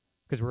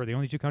 because we're the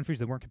only two countries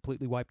that weren't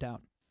completely wiped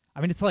out. I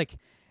mean, it's like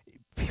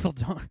people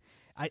don't.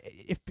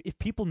 If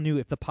people knew,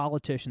 if the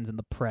politicians and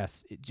the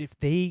press, if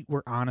they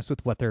were honest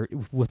with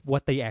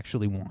what they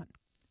actually want,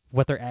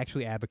 what they're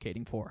actually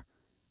advocating for,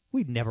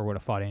 we never would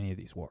have fought any of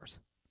these wars.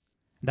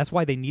 That's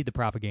why they need the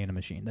propaganda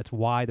machine. That's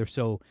why they're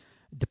so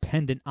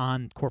dependent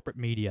on corporate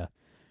media,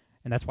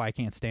 and that's why I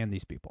can't stand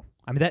these people.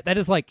 I mean, that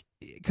is like,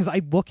 because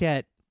I look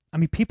at, I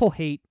mean, people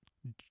hate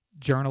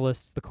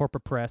journalists, the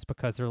corporate press,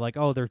 because they're like,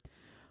 oh, they're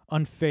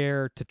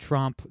unfair to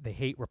Trump. They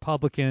hate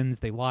Republicans.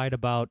 They lied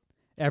about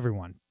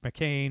everyone.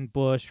 McCain,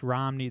 Bush,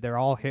 Romney, they're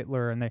all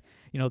Hitler, and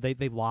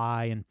they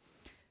lie. And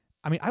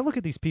I mean, I look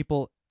at these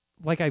people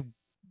like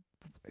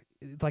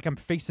I'm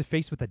face to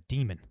face with a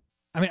demon.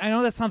 I mean, I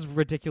know that sounds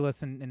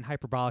ridiculous and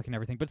hyperbolic and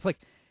everything, but it's like,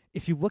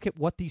 if you look at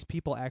what these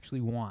people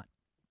actually want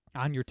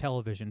on your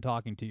television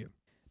talking to you,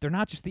 they're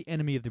not just the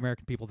enemy of the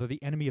American people. They're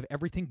the enemy of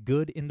everything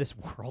good in this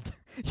world.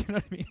 You know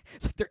what I mean?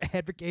 It's like they're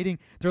advocating.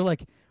 They're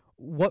like,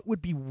 what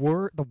would be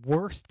the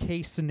worst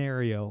case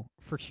scenario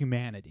for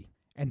humanity?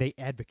 And they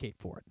advocate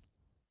for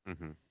it.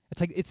 Mm-hmm. It's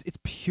like it's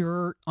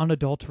pure,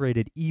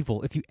 unadulterated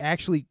evil. If you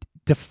actually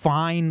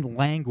define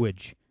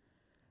language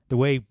the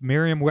way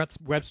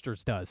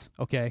Merriam-Webster's does,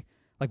 okay?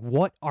 Like,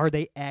 what are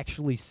they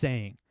actually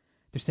saying?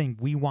 They're saying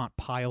we want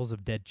piles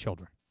of dead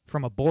children.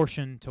 From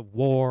abortion to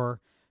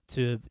war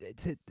to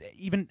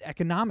even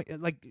economic.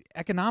 Like,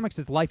 economics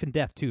is life and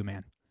death too,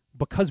 man.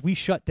 Because we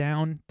shut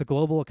down the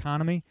global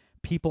economy,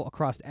 people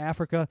across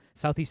Africa,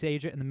 Southeast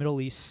Asia, and the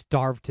Middle East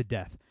starve to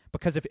death.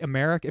 Because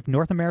if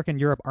North America and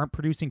Europe aren't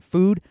producing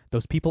food,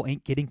 those people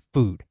ain't getting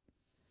food.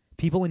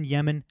 People in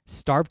Yemen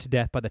starve to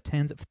death by the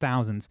tens of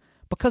thousands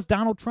because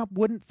Donald Trump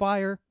wouldn't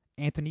fire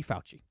Anthony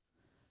Fauci.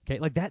 Okay,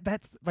 like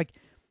that's like,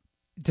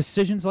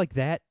 decisions like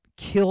that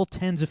kill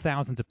tens of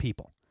thousands of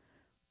people.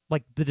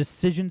 Like, the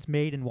decisions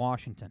made in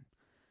Washington,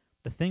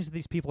 the things that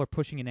these people are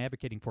pushing and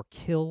advocating for,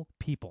 kill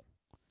people.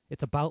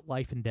 It's about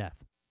life and death.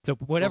 So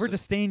whatever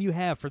disdain you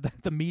have for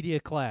the media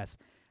class,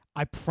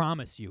 I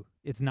promise you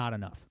it's not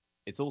enough.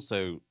 It's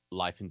also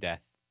life and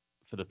death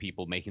for the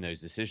people making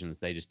those decisions.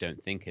 They just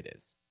don't think it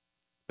is,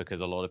 because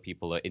a lot of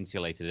people are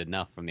insulated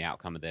enough from the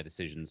outcome of their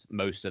decisions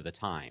most of the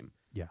time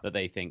that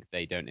they think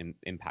they don't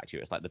impact you.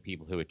 It's like the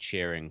people who are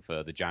cheering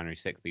for the January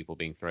 6th people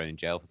being thrown in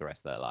jail for the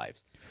rest of their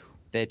lives.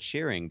 they're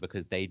cheering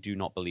because they do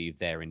not believe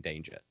they're in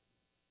danger.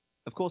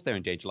 Of course they're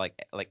in danger. Like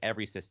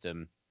every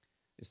system,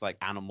 it's like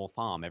Animal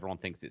Farm. Everyone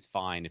thinks it's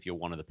fine if you're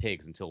one of the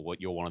pigs until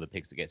you're one of the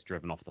pigs that gets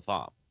driven off the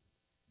farm.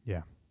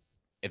 Yeah.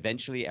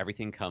 Eventually,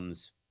 everything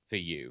comes for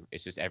you.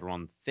 It's just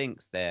everyone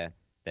thinks they're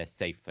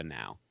safe for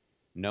now.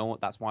 No,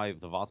 that's why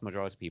the vast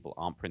majority of people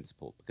aren't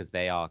principled, because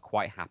they are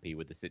quite happy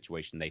with the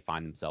situation they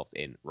find themselves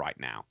in right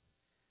now.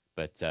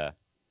 But the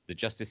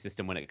justice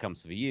system, when it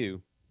comes for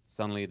you,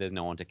 suddenly there's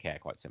no one to care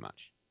quite so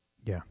much.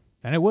 Yeah,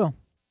 and it will.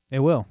 It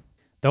will.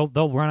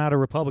 They'll run out of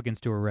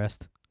Republicans to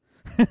arrest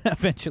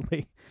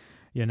eventually.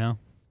 You know.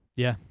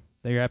 Yeah,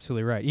 you're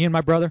absolutely right. Ian,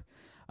 my brother.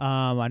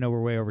 I know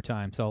we're way over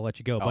time, so I'll let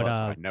you go. Oh, but that's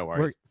fine. No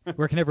worries.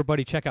 where can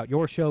everybody check out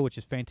your show, which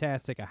is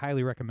fantastic? I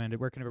highly recommend it.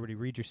 Where can everybody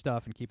read your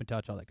stuff and keep in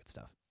touch, all that good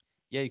stuff?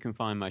 Yeah, you can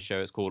find my show.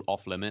 It's called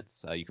Off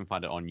Limits. You can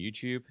find it on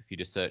YouTube. If you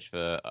just search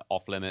for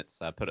Off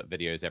Limits, I put up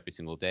videos every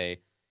single day.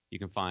 You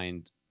can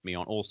find me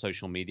on all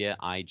social media,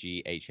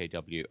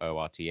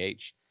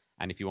 IGHAWORTH.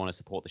 And if you want to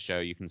support the show,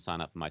 you can sign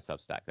up for my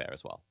Substack there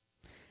as well.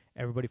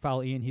 Everybody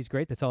follow Ian. He's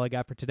great. That's all I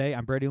got for today.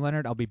 I'm Brady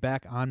Leonard. I'll be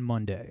back on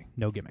Monday.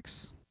 No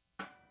gimmicks.